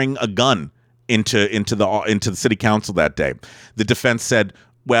carrying a gun into the city council that day? The defense said,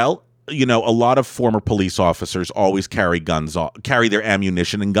 well, you know, a lot of former police officers always carry their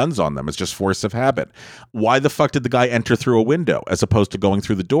ammunition and guns on them. It's just force of habit. Why the fuck did the guy enter through a window as opposed to going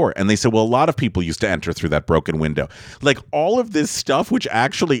through the door? And they said, well, a lot of people used to enter through that broken window. Like, all of this stuff, which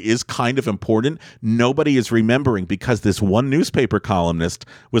actually is kind of important, nobody is remembering because this one newspaper columnist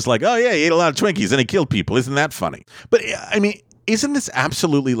was like, oh yeah, he ate a lot of Twinkies and he killed people. Isn't that funny? But I mean, isn't this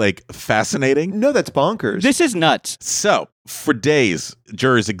absolutely like fascinating? No, that's bonkers. This is nuts. So, for days,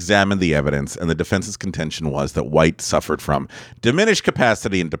 jurors examined the evidence, and the defense's contention was that White suffered from diminished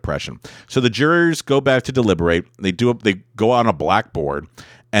capacity and depression. So the jurors go back to deliberate. They go on a blackboard,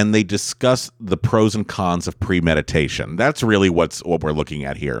 and they discuss the pros and cons of premeditation. That's really what we're looking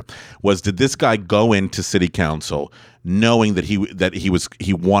at here. Did this guy go into city council knowing that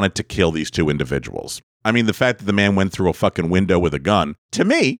he wanted to kill these 2 individuals? I mean, the fact that the man went through a fucking window with a gun, to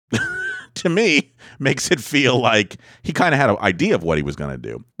me, makes it feel like he kind of had an idea of what he was going to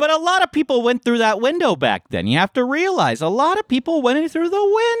do. But a lot of people went through that window back then. You have to realize a lot of people went in through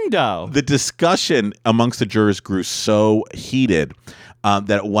the window. The discussion amongst the jurors grew so heated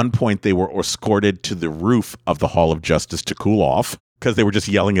that at one point they were escorted to the roof of the Hall of Justice to cool off because they were just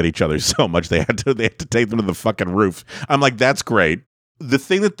yelling at each other so much they had to take them to the fucking roof. I'm like, that's great. The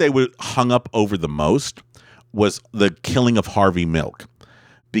thing that they were hung up over the most was the killing of Harvey Milk.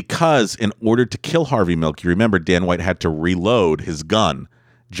 Because in order to kill Harvey Milk, you remember Dan White had to reload his gun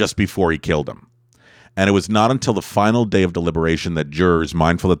just before he killed him. And it was not until the final day of deliberation that jurors,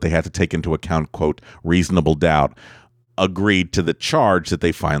 mindful that they had to take into account, quote, reasonable doubt, agreed to the charge that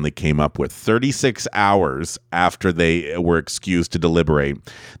they finally came up with. 36 hours after they were excused to deliberate,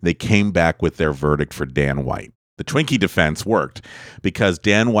 they came back with their verdict for Dan White. The Twinkie defense worked because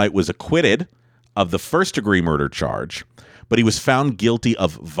Dan White was acquitted of the first-degree murder charge, but he was found guilty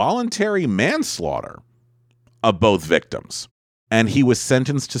of voluntary manslaughter of both victims. And he was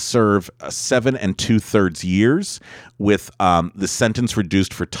sentenced to serve 7 2/3 years with the sentence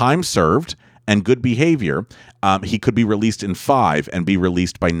reduced for time served and good behavior. He could be released in 5 and be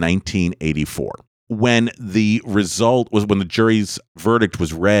released by 1984. When the jury's verdict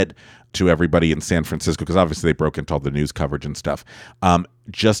was read to everybody in San Francisco, because obviously they broke into all the news coverage and stuff,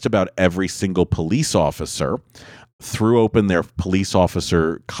 just about every single police officer threw open their police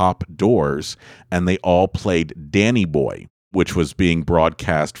officer cop doors, and they all played Danny Boy, which was being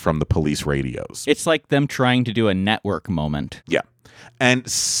broadcast from the police radios. It's like them trying to do a network moment. Yeah. And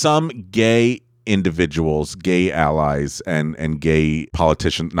some gay individuals, gay allies, and gay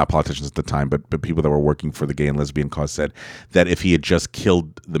politicians, not politicians at the time, but people that were working for the gay and lesbian cause said that if he had just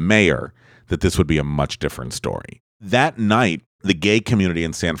killed the mayor, that this would be a much different story. That night, the gay community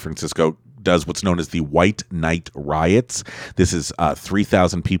in San Francisco does what's known as the White Night Riots. This is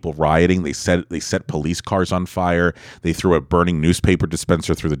 3,000 people rioting. They set police cars on fire. They threw a burning newspaper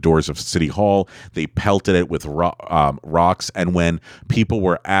dispenser through the doors of City Hall. They pelted it with rocks. And when people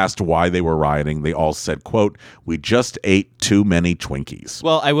were asked why they were rioting, they all said, quote, "We just ate too many Twinkies."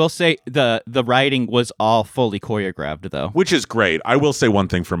 Well, I will say the rioting was all fully choreographed, though. Which is great. I will say one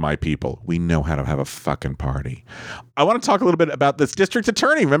thing for my people. We know how to have a fucking party. I want to talk a little bit about this district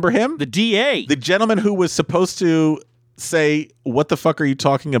attorney. Remember him? The DA. The gentleman who was supposed to say, what the fuck are you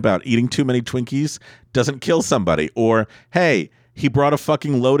talking about? Eating too many Twinkies doesn't kill somebody. Or, hey, he brought a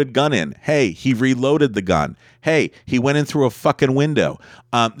fucking loaded gun in. Hey, he reloaded the gun. Hey, he went in through a fucking window.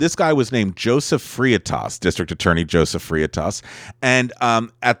 This guy was named Joseph Friatas, District Attorney Joseph Friatas. And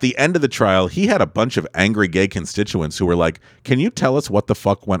at the end of the trial, he had a bunch of angry gay constituents who were like, can you tell us what the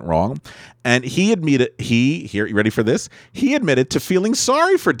fuck went wrong? And he admitted, here, you ready for this? He admitted to feeling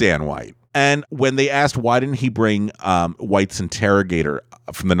sorry for Dan White. And when they asked why didn't he bring White's interrogator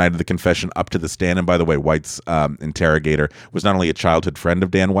from the night of the confession up to the stand, and by the way, White's interrogator was not only a childhood friend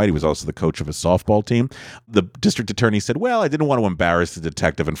of Dan White, he was also the coach of his softball team. The district attorney said, well, I didn't want to embarrass the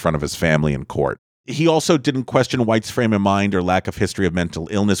detective in front of his family in court. He also didn't question White's frame of mind or lack of history of mental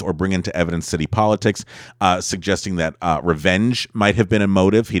illness or bring into evidence city politics, suggesting that revenge might have been a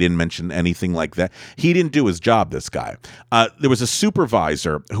motive. He didn't mention anything like that. He didn't do his job, this guy. There was a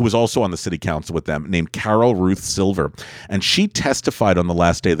supervisor who was also on the city council with them named Carol Ruth Silver, and she testified on the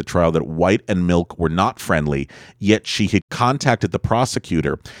last day of the trial that White and Milk were not friendly, yet she had contacted the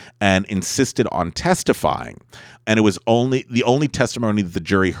prosecutor and insisted on testifying. And it was the only testimony that the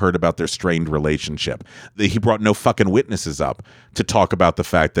jury heard about their strained relationship. He brought no fucking witnesses up to talk about the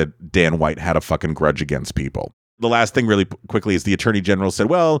fact that Dan White had a fucking grudge against people. The last thing really quickly is the attorney general said,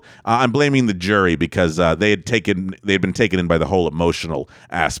 well, I'm blaming the jury because they had been taken in by the whole emotional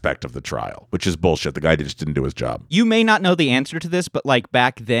aspect of the trial, which is bullshit. The guy just didn't do his job. You may not know the answer to this, but like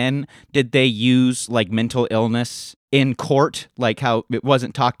back then, did they use like mental illness in court, like how it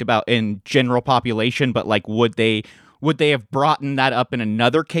wasn't talked about in general population, but like would they have brought that up in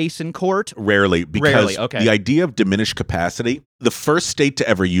another case in court? Rarely, because Rarely, okay. The idea of diminished capacity, the first state to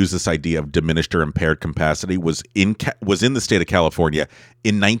ever use this idea of diminished or impaired capacity was in the state of California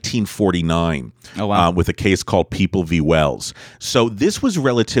in 1949. Oh, wow. With a case called People v. Wells. So this was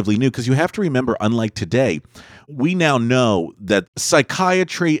relatively new because you have to remember, unlike today, we now know that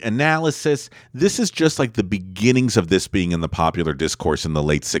psychiatry, analysis, this is just like the beginnings of this being in the popular discourse in the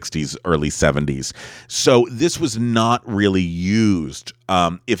late 60s, early 70s. So this was not really used.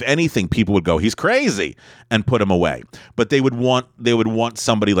 If anything, people would go, he's crazy, and put him away. But they would want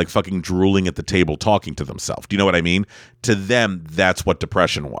somebody like fucking drooling at the table talking to themselves. Do you know what I mean? To them, that's what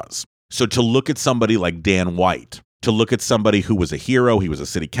depression was. So to look at somebody like Dan White, to look at somebody who was a hero. He was a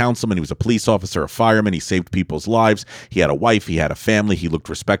city councilman. He was a police officer, a fireman. He saved people's lives. He had a wife. He had a family. He looked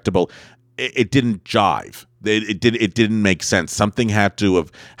respectable. It didn't jive. It didn't make sense. Something had to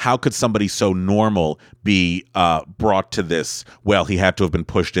have. How could somebody so normal be brought to this? Well, he had to have been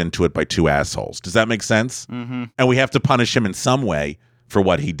pushed into it by two assholes. Does that make sense? Mm-hmm. And we have to punish him in some way for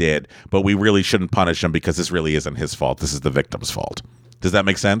what he did, but we really shouldn't punish him because this really isn't his fault. This is the victim's fault. Does that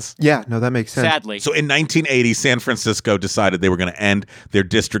make sense? Yeah, no, that makes sense. Sadly. So in 1980, San Francisco decided they were going to end their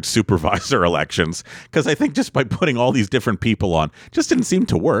district supervisor elections because I think just by putting all these different people on just didn't seem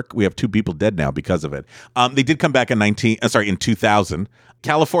to work. We have 2 people dead now because of it. They did come back in 2000.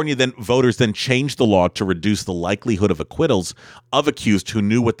 California voters changed the law to reduce the likelihood of acquittals of accused who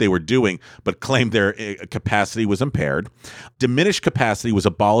knew what they were doing but claimed their capacity was impaired. Diminished capacity was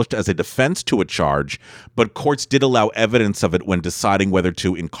abolished as a defense to a charge, but courts did allow evidence of it when deciding whether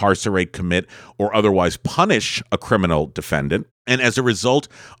to incarcerate, commit, or otherwise punish a criminal defendant. And as a result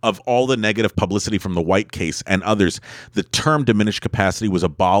of all the negative publicity from the White case and others, the term diminished capacity was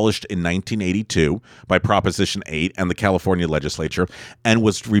abolished in 1982 by Proposition 8 and the California legislature and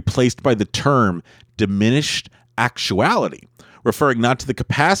was replaced by the term diminished actuality, referring not to the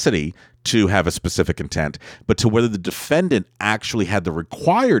capacity to have a specific intent, but to whether the defendant actually had the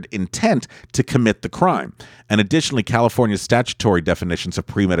required intent to commit the crime. And additionally, California's statutory definitions of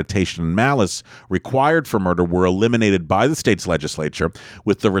premeditation and malice required for murder were eliminated by the state's legislature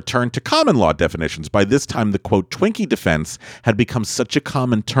with the return to common law definitions. By this time, the, quote, Twinkie defense had become such a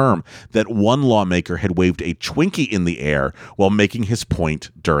common term that one lawmaker had waved a Twinkie in the air while making his point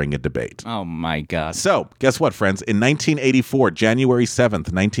during a debate. Oh, my God. So, guess what, friends? In 1984, January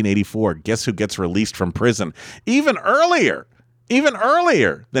 7th, 1984, guess who gets released from prison even earlier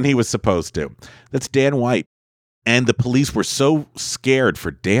than he was supposed to? That's Dan White. And the police were so scared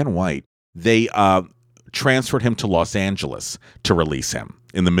for Dan White, they transferred him to Los Angeles to release him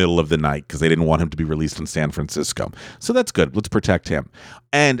in the middle of the night because they didn't want him to be released in San Francisco. So that's good. Let's protect him.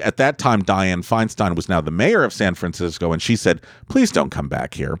 And at that time, Dianne Feinstein was now the mayor of San Francisco, and she said, please don't come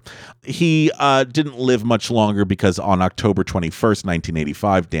back here. He didn't live much longer because on October 21st,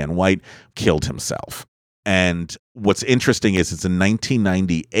 1985, Dan White killed himself. And what's interesting is it's in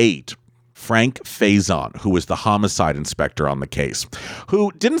 1998, Frank Faison, who was the homicide inspector on the case,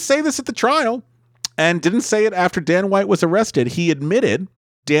 who didn't say this at the trial and didn't say it after Dan White was arrested. He admitted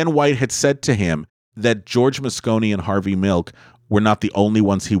Dan White had said to him that George Moscone and Harvey Milk were not the only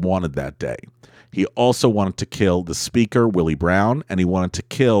ones he wanted that day. He also wanted to kill the speaker, Willie Brown, and he wanted to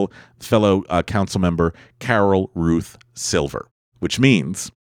kill fellow council member Carol Ruth Silver, which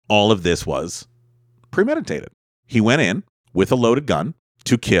means all of this was premeditated. He went in with a loaded gun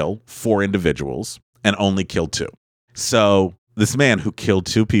to kill 4 individuals and only killed 2. So this man who killed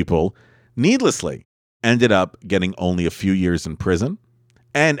 2 people needlessly ended up getting only a few years in prison,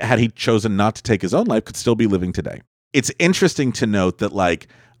 and had he chosen not to take his own life, could still be living today. It's interesting to note that, like,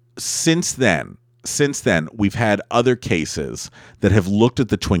 since then, we've had other cases that have looked at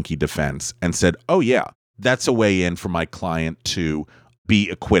the Twinkie defense and said, oh yeah, that's a way in for my client to be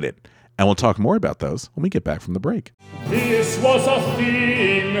acquitted. And we'll talk more about those when we get back from the break. This was a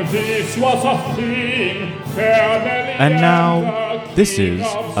thing, And now, this is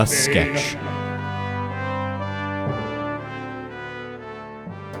a sketch.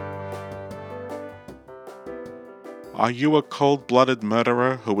 Are you a cold-blooded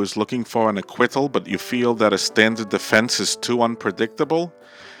murderer who is looking for an acquittal, but you feel that a standard defense is too unpredictable?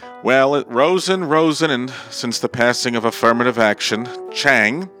 Well, at Rosen, and since the passing of affirmative action,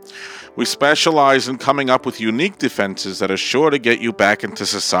 Chang, we specialize in coming up with unique defenses that are sure to get you back into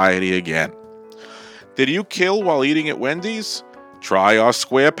society again. Did you kill while eating at Wendy's? Try our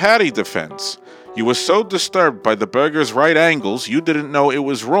square patty defense. You were so disturbed by the burger's right angles, you didn't know it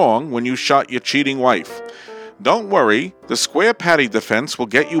was wrong when you shot your cheating wife. Don't worry, the square patty defense will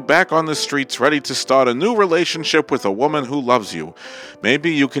get you back on the streets ready to start a new relationship with a woman who loves you.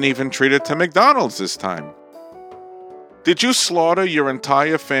 Maybe you can even treat it to McDonald's this time. Did you slaughter your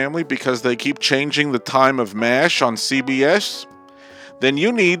entire family because they keep changing the time of MASH on CBS? Then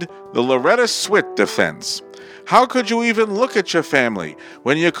you need the Loretta Swit defense. How could you even look at your family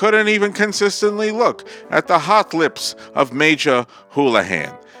when you couldn't even consistently look at the hot lips of Major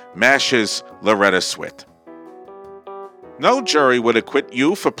Houlihan, MASH's Loretta Swit? No jury would acquit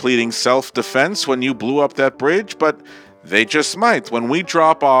you for pleading self-defense when you blew up that bridge, but they just might when we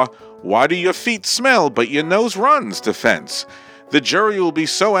drop our "why do your feet smell but your nose runs" defense. The jury will be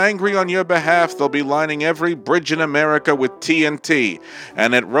so angry on your behalf they'll be lining every bridge in America with TNT.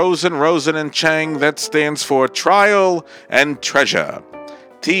 And at Rosen, and Chang, that stands for Trial and Treasure.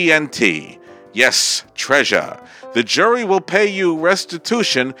 TNT. Yes, treasure. The jury will pay you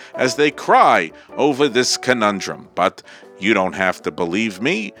restitution as they cry over this conundrum. But you don't have to believe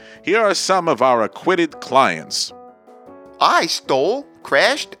me. Here are some of our acquitted clients. I stole,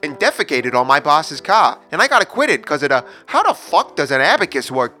 crashed, and defecated on my boss's car, and I got acquitted because of the "how the fuck does an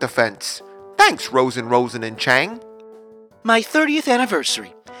abacus work" defense. Thanks, Rosen and Chang. My 30th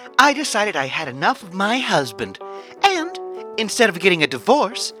anniversary, I decided I had enough of my husband, and instead of getting a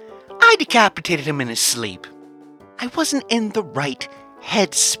divorce, I decapitated him in his sleep. I wasn't in the right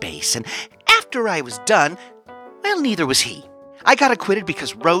headspace, and after I was done, well, neither was he. I got acquitted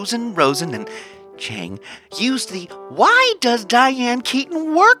because Rosen, and Chang used the "why does Diane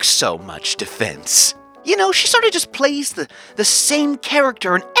Keaton work so much" defense. You know, she sort of just plays the same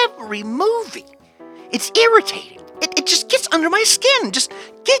character in every movie. It's irritating. It just gets under my skin, just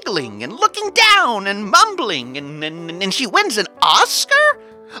giggling and looking down and mumbling, and she wins an Oscar?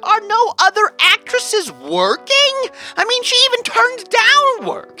 Are no other actresses working? I mean, she even turns down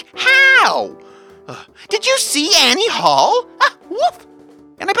work. How? Did you see Annie Hall? Woof!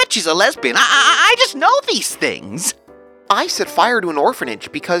 And I bet she's a lesbian. I just know these things. I set fire to an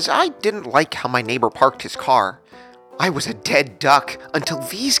orphanage because I didn't like how my neighbor parked his car. I was a dead duck until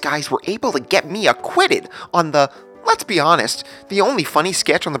these guys were able to get me acquitted on the, let's be honest, the only funny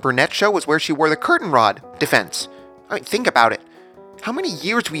sketch on the Burnett show was where she wore the curtain rod defense. I mean, think about it. How many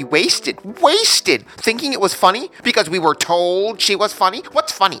years we wasted thinking it was funny because we were told she was funny?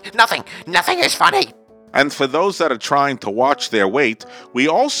 What's funny? Nothing. Nothing is funny. And for those that are trying to watch their weight, we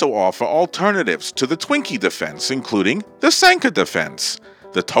also offer alternatives to the Twinkie defense, including the Sanka defense,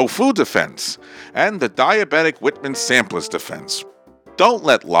 the Tofu defense, and the Diabetic Whitman Samplers defense. Don't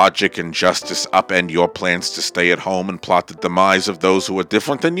let logic and justice upend your plans to stay at home and plot the demise of those who are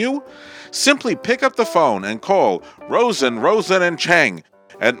different than you. Simply pick up the phone and call Rosen and Chang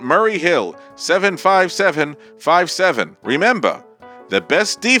at Murray Hill 75757. Remember, the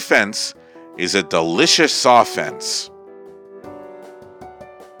best defense is a delicious offense.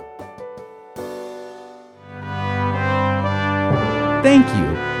 Thank you.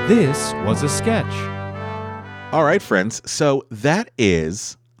 This was a sketch. All right, friends. So that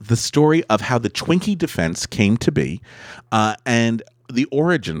is the story of how the Twinkie defense came to be and the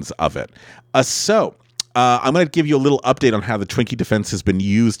origins of it. I'm going to give you a little update on how the Twinkie defense has been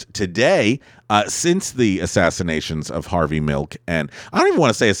used today since the assassinations of Harvey Milk. And I don't even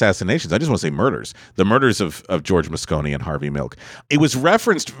want to say assassinations. I just want to say murders. The murders of George Moscone and Harvey Milk. It was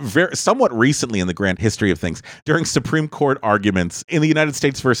referenced somewhat recently in the grand history of things. During Supreme Court arguments in the United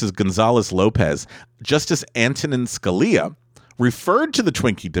States versus Gonzalez-Lopez, Justice Antonin Scalia referred to the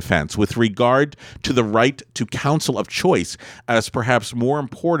Twinkie defense with regard to the right to counsel of choice as perhaps more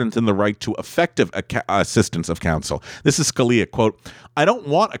important than the right to effective assistance of counsel. This is Scalia, quote, "I don't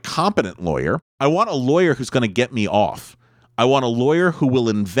want a competent lawyer. I want a lawyer who's going to get me off. I want a lawyer who will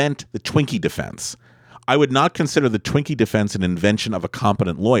invent the Twinkie defense. I would not consider the Twinkie defense an invention of a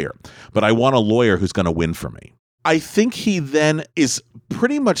competent lawyer, but I want a lawyer who's going to win for me." I think he then is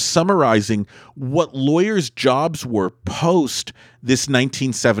pretty much summarizing what lawyers' jobs were post this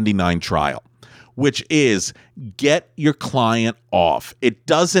 1979 trial, which is get your client off. It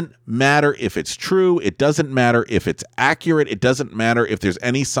doesn't matter if it's true. It doesn't matter if it's accurate. It doesn't matter if there's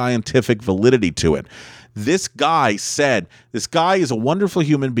any scientific validity to it. This guy said, this guy is a wonderful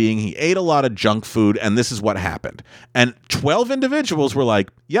human being. He ate a lot of junk food, and this is what happened. And 12 individuals were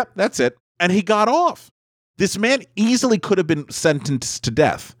like, yep, that's it. And he got off. This man easily could have been sentenced to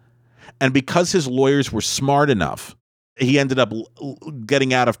death. And because his lawyers were smart enough, he ended up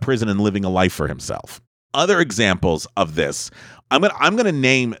getting out of prison and living a life for himself. Other examples of this, I'm gonna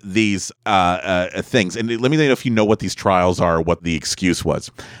name these things. And let me know if you know what these trials are or what the excuse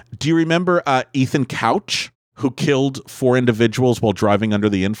was. Do you remember Ethan Couch, who killed 4 individuals while driving under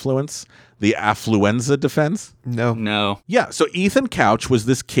the influence? The affluenza defense? No. Yeah, so Ethan Couch was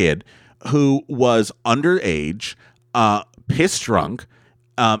this kid who was underage, piss drunk,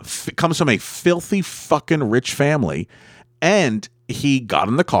 comes from a filthy fucking rich family, and he got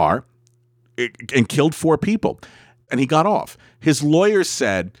in the car and killed 4 people, and he got off. His lawyers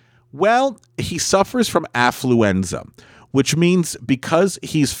said, well, he suffers from affluenza, which means because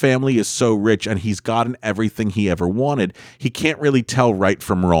his family is so rich and he's gotten everything he ever wanted, he can't really tell right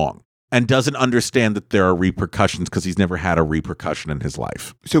from wrong. And doesn't understand that there are repercussions because he's never had a repercussion in his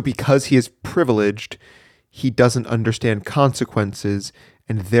life. So because he is privileged, he doesn't understand consequences,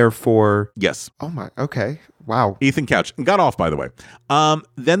 and therefore... Yes. Oh my, okay. Wow. Ethan Couch. Got off, by the way.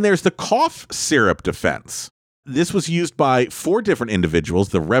 Then there's the cough syrup defense. This was used by 4 different individuals,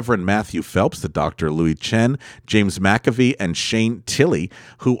 the Reverend Matthew Phelps, the Dr. Louis Chen, James McAfee, and Shane Tilley,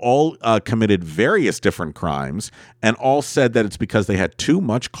 who all committed various different crimes and all said that it's because they had too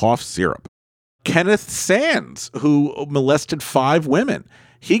much cough syrup. Kenneth Sands, who molested 5 women,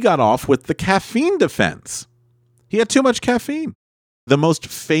 he got off with the caffeine defense. He had too much caffeine. The most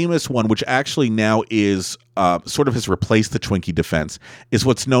famous one, which actually now is sort of has replaced the Twinkie defense, is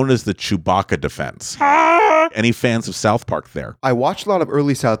what's known as the Chewbacca defense. Any fans of South Park there? I watched a lot of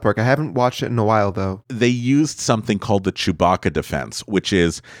early South Park. I haven't watched it in a while, though. They used something called the Chewbacca defense, which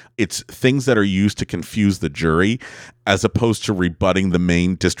is it's things that are used to confuse the jury as opposed to rebutting the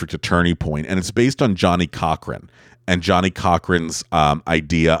main district attorney point. And it's based on Johnny Cochran. And Johnny Cochran's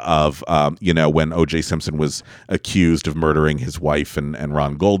idea of, when O.J. Simpson was accused of murdering his wife and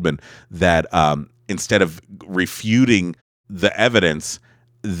Ron Goldman, that instead of refuting the evidence,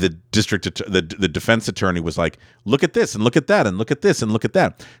 the defense attorney was like, look at this and look at that and look at this and look at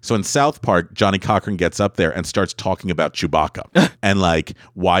that. So in South Park, Johnny Cochran gets up there and starts talking about Chewbacca and like,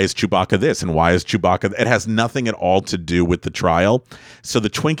 why is Chewbacca this and why is Chewbacca? It has nothing at all to do with the trial. So the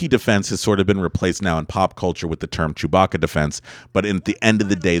Twinkie defense has sort of been replaced now in pop culture with the term Chewbacca defense. But at the end of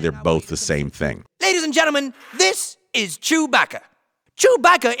the day, they're both the same thing. Ladies and gentlemen, this is Chewbacca.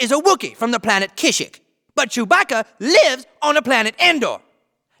 Chewbacca is a Wookiee from the planet Kashyyyk, but Chewbacca lives on the planet Endor.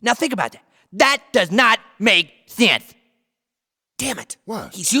 Now think about that. That does not make sense. Damn it.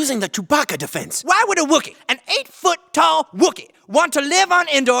 What? He's using the Chewbacca defense. Why would a Wookiee, an 8-foot-tall Wookiee, want to live on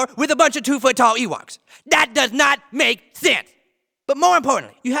Endor with a bunch of 2-foot-tall Ewoks? That does not make sense. But more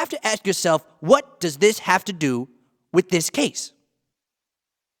importantly, you have to ask yourself, what does this have to do with this case?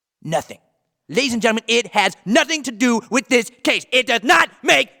 Nothing. Ladies and gentlemen, it has nothing to do with this case. It does not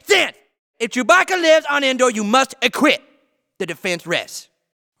make sense. If Chewbacca lives on Endor, you must acquit. The defense rests.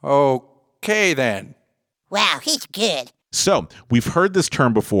 Okay, then. Wow, he's good. So we've heard this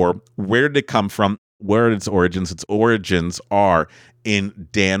term before. Where did it come from? Where are its origins? Its origins are in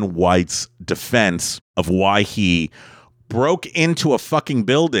Dan White's defense of why he broke into a fucking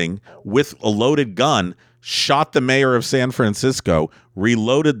building with a loaded gun, shot the mayor of San Francisco,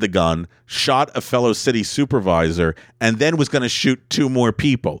 reloaded the gun, shot a fellow city supervisor, and then was going to shoot 2 more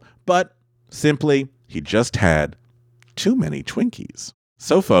people. But simply, he just had too many Twinkies.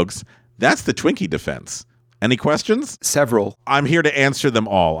 So, folks, that's the Twinkie defense. Any questions? Several. I'm here to answer them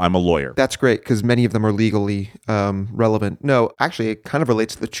all. I'm a lawyer. That's great, because many of them are legally relevant. No, actually, it kind of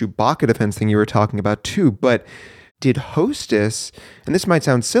relates to the Chewbacca defense thing you were talking about, too. But did Hostess, and this might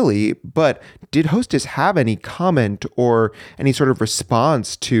sound silly, but did Hostess have any comment or any sort of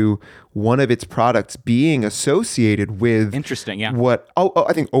response to one of its products being associated with Interesting, yeah. what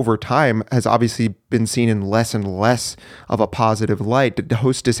I think over time has obviously been seen in less and less of a positive light? Did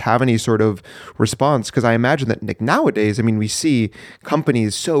Hostess have any sort of response? Because I imagine that nowadays, I mean, we see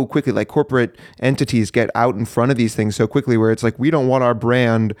companies so quickly, like corporate entities get out in front of these things so quickly where it's like, we don't want our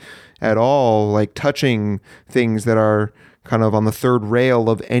brand at all like touching things that are kind of on the third rail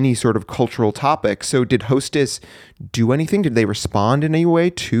of any sort of cultural topic. So did Hostess do anything? Did they respond in any way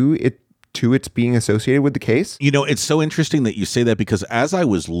to its being associated with the case? You know, it's so interesting that you say that, because as I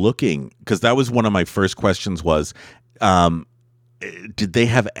was looking, because that was one of my first questions was, did they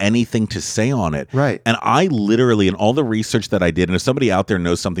have anything to say on it? Right. And I literally, in all the research that I did, and if somebody out there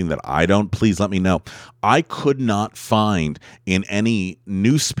knows something that I don't, please let me know. I could not find in any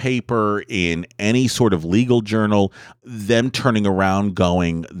newspaper, in any sort of legal journal, them turning around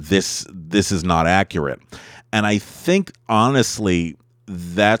going, this is not accurate. And I think, honestly,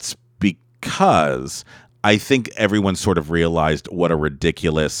 that's because I think everyone sort of realized what a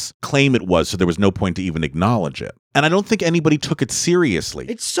ridiculous claim it was, so there was no point to even acknowledge it. And I don't think anybody took it seriously.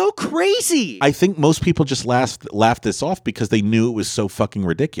 It's so crazy. I think most people just laughed this off because they knew it was so fucking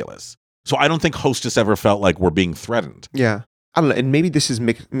ridiculous. So I don't think Hostess ever felt like we're being threatened. Yeah. I don't know, and maybe this is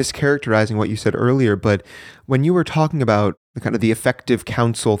mischaracterizing what you said earlier, but when you were talking about the kind of the effective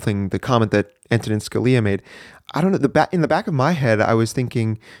counsel thing, the comment that Antonin Scalia made, I don't know, in the back of my head, I was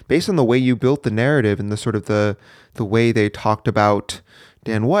thinking, based on the way you built the narrative and the sort of the way they talked about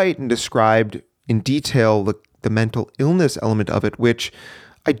Dan White and described in detail the mental illness element of it, which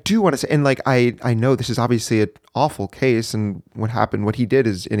I do want to say, and like I know this is obviously an awful case, and what he did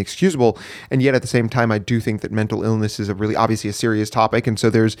is inexcusable, and yet at the same time, I do think that mental illness is obviously a serious topic, and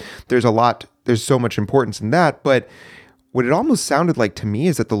so there's so much importance in that. But what it almost sounded like to me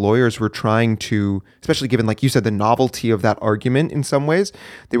is that the lawyers were trying to, especially given, like you said, the novelty of that argument in some ways,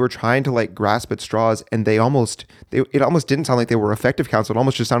 they were trying to like grasp at straws, and it almost didn't sound like they were effective counsel. It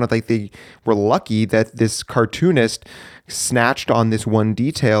almost just sounded like they were lucky that this cartoonist snatched on this one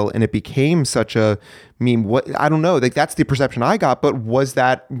detail, and it became such a mean, what? I don't know. Like, that's the perception I got, but was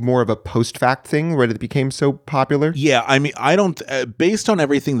that more of a post-fact thing where it became so popular? Yeah, I mean, I don't, based on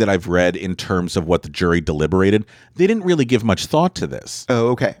everything that I've read in terms of what the jury deliberated, they didn't really give much thought to this. Oh,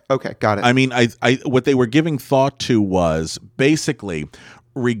 okay. Okay, got it. I mean, what they were giving thought to was basically,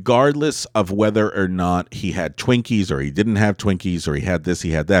 regardless of whether or not he had Twinkies or he didn't have Twinkies or he had this,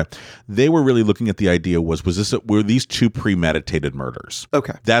 he had that, they were really looking at the idea were these two premeditated murders?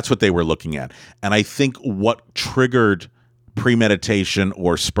 Okay. That's what they were looking at. And I think what triggered premeditation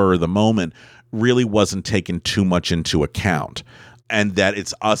or spur of the moment really wasn't taken too much into account. And that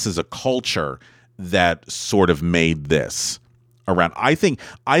it's us as a culture that sort of made this around. I think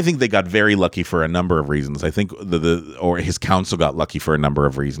they got very lucky for a number of reasons. I think or his counsel got lucky for a number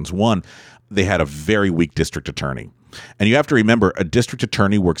of reasons. One, they had a very weak district attorney. And you have to remember, a district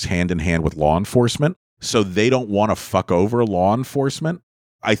attorney works hand in hand with law enforcement, so they don't want to fuck over law enforcement.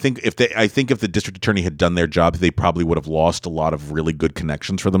 I think if the district attorney had done their job, they probably would have lost a lot of really good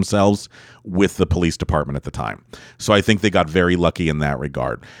connections for themselves with the police department at the time. So I think they got very lucky in that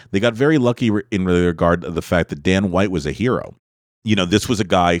regard. They got very lucky in regard to the fact that Dan White was a hero. You know, this was a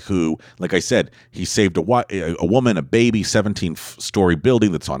guy who, like I said, he saved a woman, a baby, 17-story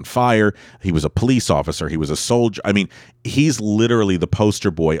building that's on fire. He was a police officer. He was a soldier. I mean, he's literally the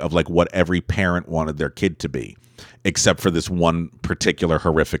poster boy of like what every parent wanted their kid to be, except for this one particular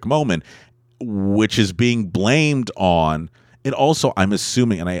horrific moment, which is being blamed on. And also, I'm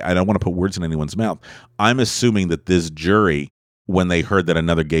assuming, and I don't want to put words in anyone's mouth, I'm assuming that this jury, when they heard that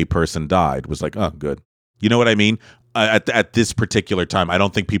another gay person died, was like, oh, good. You know what I mean? At this particular time, I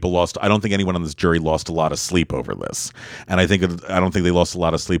don't think anyone on this jury lost a lot of sleep over this. And I don't think they lost a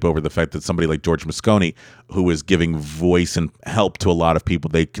lot of sleep over the fact that somebody like George Moscone, who is giving voice and help to a lot of people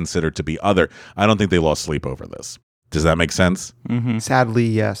they consider to be other, I don't think they lost sleep over this. Does that make sense? Mm-hmm. Sadly,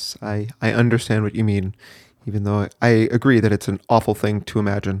 yes. I understand what you mean, even though I agree that it's an awful thing to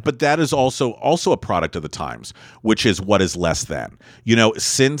imagine. But that is also a product of the times, which is what is less than. You know,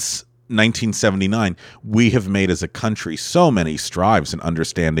 since 1979, we have made as a country so many strides in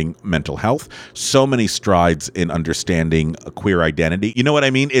understanding mental health, so many strides in understanding a queer identity. You know what I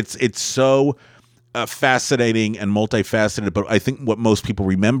mean? It's so fascinating and multifaceted, but I think what most people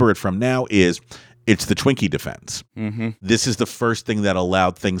remember it from now is it's the Twinkie defense. Mm-hmm. This is the first thing that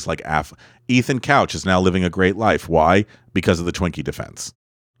allowed things like Ethan Couch is now living a great life. Why? Because of the Twinkie defense.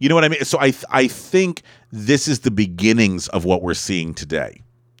 You know what I mean? So I think this is the beginnings of what we're seeing today.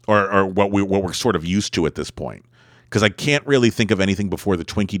 Or what we're sort of used to at this point. Because I can't really think of anything before the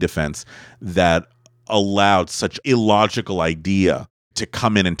Twinkie defense that allowed such illogical idea to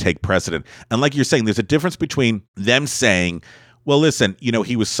come in and take precedent. And like you're saying, there's a difference between them saying, well, listen, you know,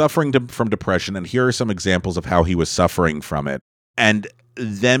 he was suffering from depression, and here are some examples of how he was suffering from it. And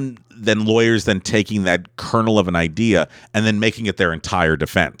then lawyers then taking that kernel of an idea and then making it their entire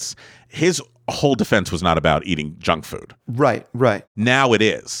defense. His whole defense was not about eating junk food. Right. Now it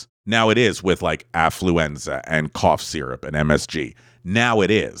is. Now it is with like affluenza and cough syrup and MSG. Now it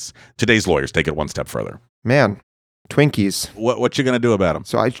is. Today's lawyers take it one step further. Man, Twinkies. What you going to do about them?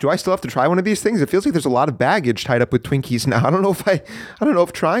 So do I still have to try one of these things? It feels like there's a lot of baggage tied up with Twinkies now. I don't know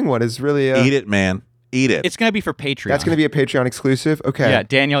if trying one is really Eat it, man. Eat it. It's going to be for Patreon. That's going to be a Patreon exclusive? Okay. Yeah,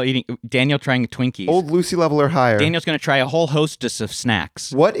 Daniel trying Twinkies. Old Lucy level or higher. Daniel's going to try a whole hostess of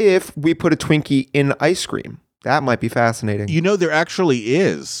snacks. What if we put a Twinkie in ice cream? That might be fascinating. You know, there actually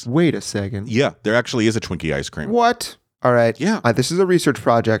is. Wait a second. Yeah, there actually is a Twinkie ice cream. What? All right. Yeah. This is a research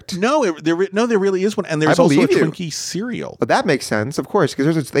project. No, there really is one. And there's also a Twinkie cereal. But that makes sense, of course,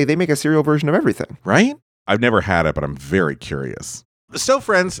 because they make a cereal version of everything. Right? I've never had it, but I'm very curious. So,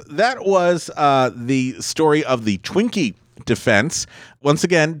 friends, that was the story of the Twinkie defense. Once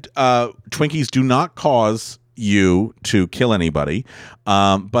again, Twinkies do not cause you to kill anybody,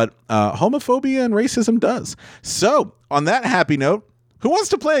 but homophobia and racism does. So, on that happy note, who wants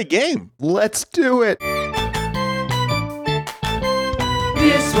to play a game? Let's do it.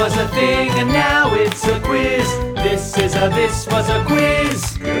 This was a thing and now it's a quiz. This was a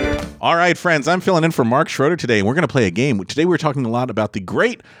quiz. All right, friends, I'm filling in for Mark Schroeder today, and we're going to play a game. Today we're talking a lot about the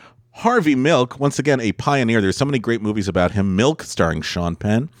great Harvey Milk. Once again, a pioneer. There's so many great movies about him. Milk, starring Sean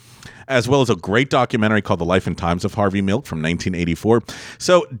Penn, as well as a great documentary called The Life and Times of Harvey Milk from 1984.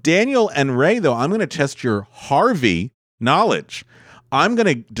 So Daniel and Ray, though, I'm going to test your Harvey knowledge. I'm going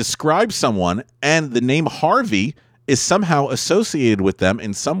to describe someone, and the name Harvey is somehow associated with them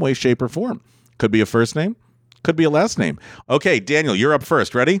in some way, shape, or form. Could be a first name. Could be a last name. Okay, Daniel, you're up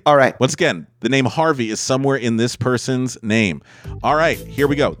first. Ready? All right. Once again, the name Harvey is somewhere in this person's name. All right, here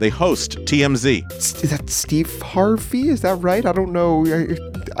we go. They host TMZ. Is that Steve Harvey? Is that right? I don't know.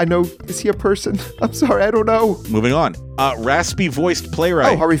 I know. Is he a person? I'm sorry, I don't know. Moving on. Raspy-voiced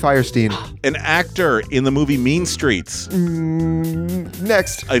playwright. Oh, Harvey Firestein. An actor in the movie Mean Streets.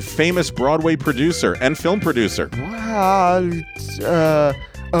 Next. A famous Broadway producer and film producer. Wow.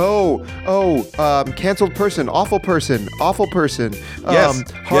 Canceled person, awful person.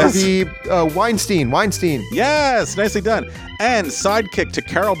 Yes. Harvey Weinstein. Yes, nicely done. And sidekick to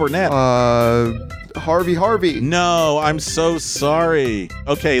Carol Burnett. Harvey. No, I'm so sorry.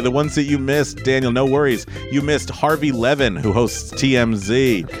 Okay, the ones that you missed, Daniel, no worries. You missed Harvey Levin, who hosts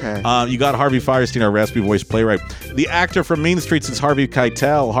TMZ. Okay. You got Harvey Firestein, our raspy voice playwright. The actor from Mean Streets is Harvey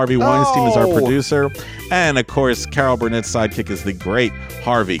Keitel. Harvey Weinstein is our producer. And, of course, Carol Burnett's sidekick is the great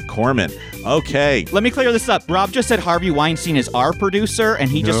Harvey Korman. Okay. Let me clear this up. Rob just said Harvey Weinstein is our producer, and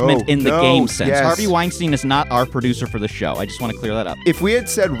he just meant in the game sense. Yes. Harvey Weinstein is not our producer for the show. I just want to clear that up. If we had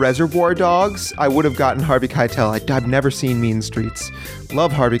said Reservoir Dogs, I would have gotten Harvey Keitel. I've never seen Mean Streets.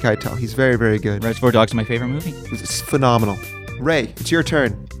 Love Harvey Keitel. He's very, very good. Reservoir Dogs is my favorite movie. It's phenomenal. Ray, it's your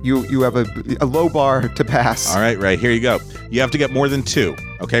turn. You have a low bar to pass. All right, Ray, here you go. You have to get more than 2.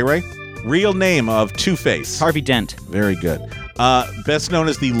 Okay, Ray? Real name of Two-Face. Harvey Dent. Very good. Best known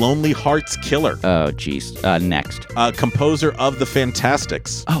as the Lonely Hearts Killer. Oh, jeez. Next. Composer of The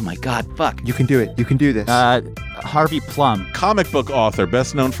Fantastics. Oh, my God. Fuck. You can do it. You can do this. Harvey Plum. Comic book author,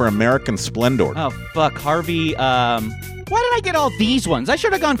 best known for American Splendor. Oh, fuck. Harvey, Why did I get all these ones? I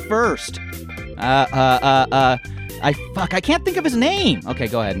should have gone first. I can't think of his name. Okay,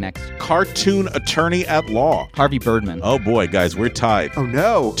 go ahead, next. Cartoon attorney at law. Harvey Birdman. Oh boy, guys, we're tied. Oh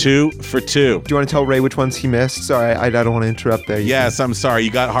no. 2 for 2. Do you want to tell Ray which ones he missed? Sorry, I don't want to interrupt there. Yes, I'm sorry.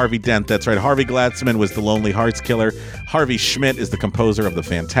 You got Harvey Dent. That's right. Harvey Glatzman was the Lonely Hearts Killer. Harvey Schmidt is the composer of The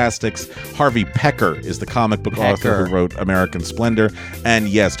Fantastics. Harvey Pecker is the comic book author who wrote American Splendor. And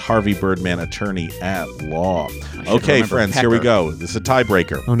yes, Harvey Birdman, attorney at law. Okay, friends, here we go. This is a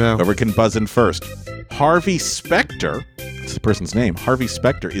tiebreaker. Oh no. Whoever can buzz in first. Harvey Specter, that's the person's name. Harvey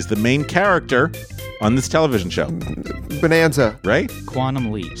Specter is the main character on this television show. Bonanza. Right?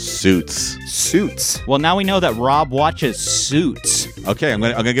 Quantum Leap. Suits. Well, now we know that Rob watches Suits. Okay, I'm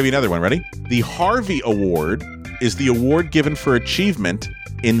gonna give you another one. Ready? The Harvey Award is the award given for achievement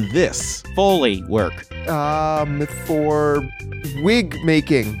in this. Foley work. For wig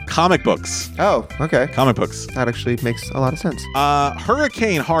making. Comic books. Oh, okay. Comic books. That actually makes a lot of sense.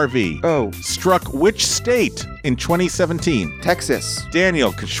 Hurricane Harvey. Struck which state in 2017? Texas.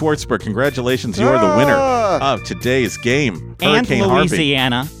 Daniel Schwartzberg, congratulations. You are the winner of today's game. Hurricane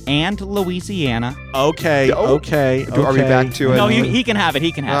Louisiana. Harvey. And Louisiana. Okay. Are we back to it? No, he can have it.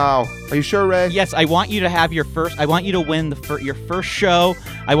 He can have it. Wow. Are you sure, Ray? Yes, I want you to have your first. I want you to win your first show.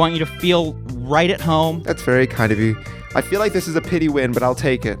 I want you to feel right at home. That's very kind of you. I feel like this is a pity win, but I'll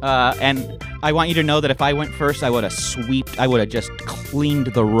take it. And I want you to know that if I went first, I would have just cleaned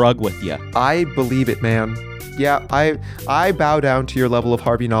the rug with you. I believe it, man. Yeah, I bow down to your level of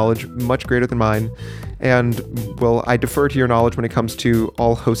Harvey knowledge, much greater than mine. And, well, I defer to your knowledge when it comes to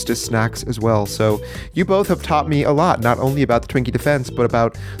all Hostess snacks as well. So you both have taught me a lot, not only about the Twinkie defense, but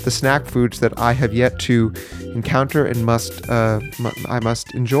about the snack foods that I have yet to encounter and I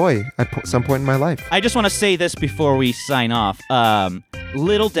must enjoy at some point in my life. I just want to say this before we sign off.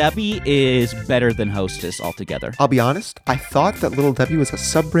 Little Debbie is better than Hostess altogether. I'll be honest, I thought that Little Debbie was a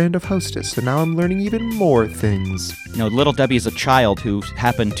sub-brand of Hostess, so now I'm learning even more things. Little Debbie is a child who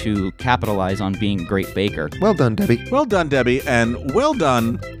happened to capitalize on being a great baker. Well done, Debbie. Well done, Debbie, and well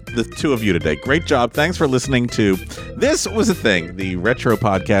done, the two of you today. Great job. Thanks for listening to This Was a Thing, the retro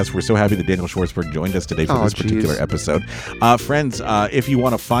podcast. We're so happy that Daniel Schwartzberg joined us today for this particular episode. Friends, if you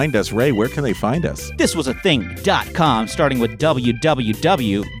want to find us, Ray, where can they find us? Thiswasathing.com, starting with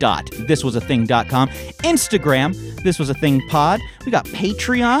www.thiswasathing.com. Instagram, This Was a Thing Pod. We got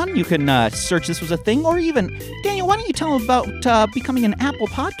Patreon. You can search This Was a Thing, or even, Daniel, why don't you tell them about becoming an Apple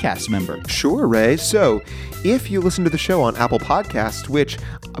Podcast member? Sure, Ray. So, if you listen to the show on Apple Podcasts, which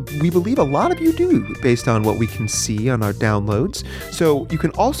we believe a lot of you do based on what we can see on our downloads, so you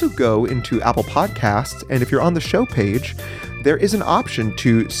can also go into Apple Podcasts, and if you're on the show page, there is an option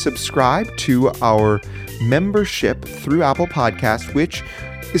to subscribe to our membership through Apple Podcasts, which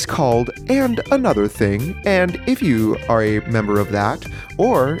is called And Another Thing. And if you are a member of that,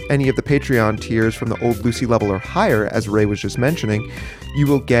 or any of the Patreon tiers from the Old Lucy level or higher, as Ray was just mentioning, you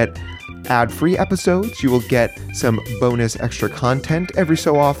will get ad-free episodes, you will get some bonus extra content every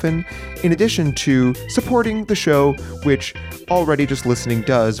so often, in addition to supporting the show, which already just listening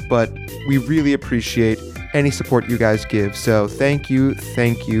does, but we really appreciate any support you guys give. So thank you,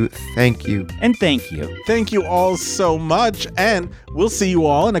 thank you, thank you. And thank you. Thank you all so much, and we'll see you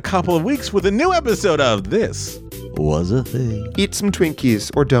all in a couple of weeks with a new episode of This was a thing. Eat some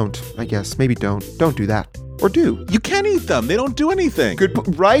Twinkies, or don't, I guess. Maybe don't. Don't do that. Or do. You can eat them. They don't do anything.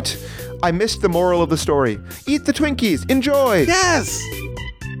 Good, right? I missed the moral of the story. Eat the Twinkies. Enjoy. Yes.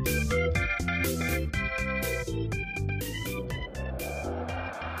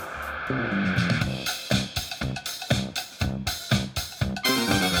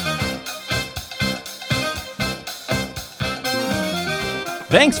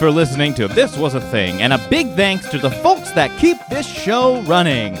 Thanks for listening to This Was a Thing, and a big thanks to the folks that keep this show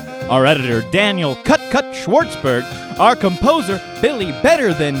running. Our editor, Daniel Cut Schwartzberg, our composer, Billy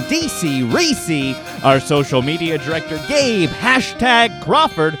Better Than DC Reese, our social media director, Gabe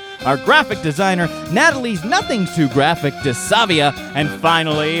 #Crawford, our graphic designer, Natalie's Nothing Too Graphic DeSavia, and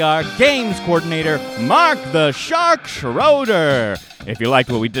finally, our games coordinator, Mark the Shark Schroeder. If you liked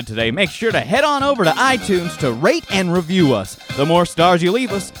what we did today, make sure to head on over to iTunes to rate and review us. The more stars you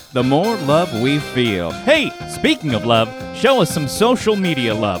leave us, the more love we feel. Hey, speaking of love, show us some social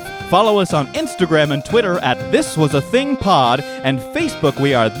media love. Follow us on Instagram and Twitter at This Was a Thing Pod, and Facebook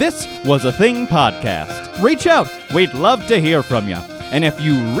we are This Was a Thing Podcast. Reach out. We'd love to hear from you. And if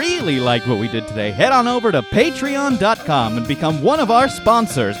you really like what we did today, head on over to patreon.com and become one of our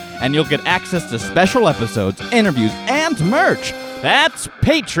sponsors, and you'll get access to special episodes, interviews, and merch. That's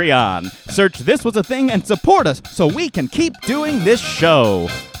Patreon. Search This Was a Thing and support us so we can keep doing this show.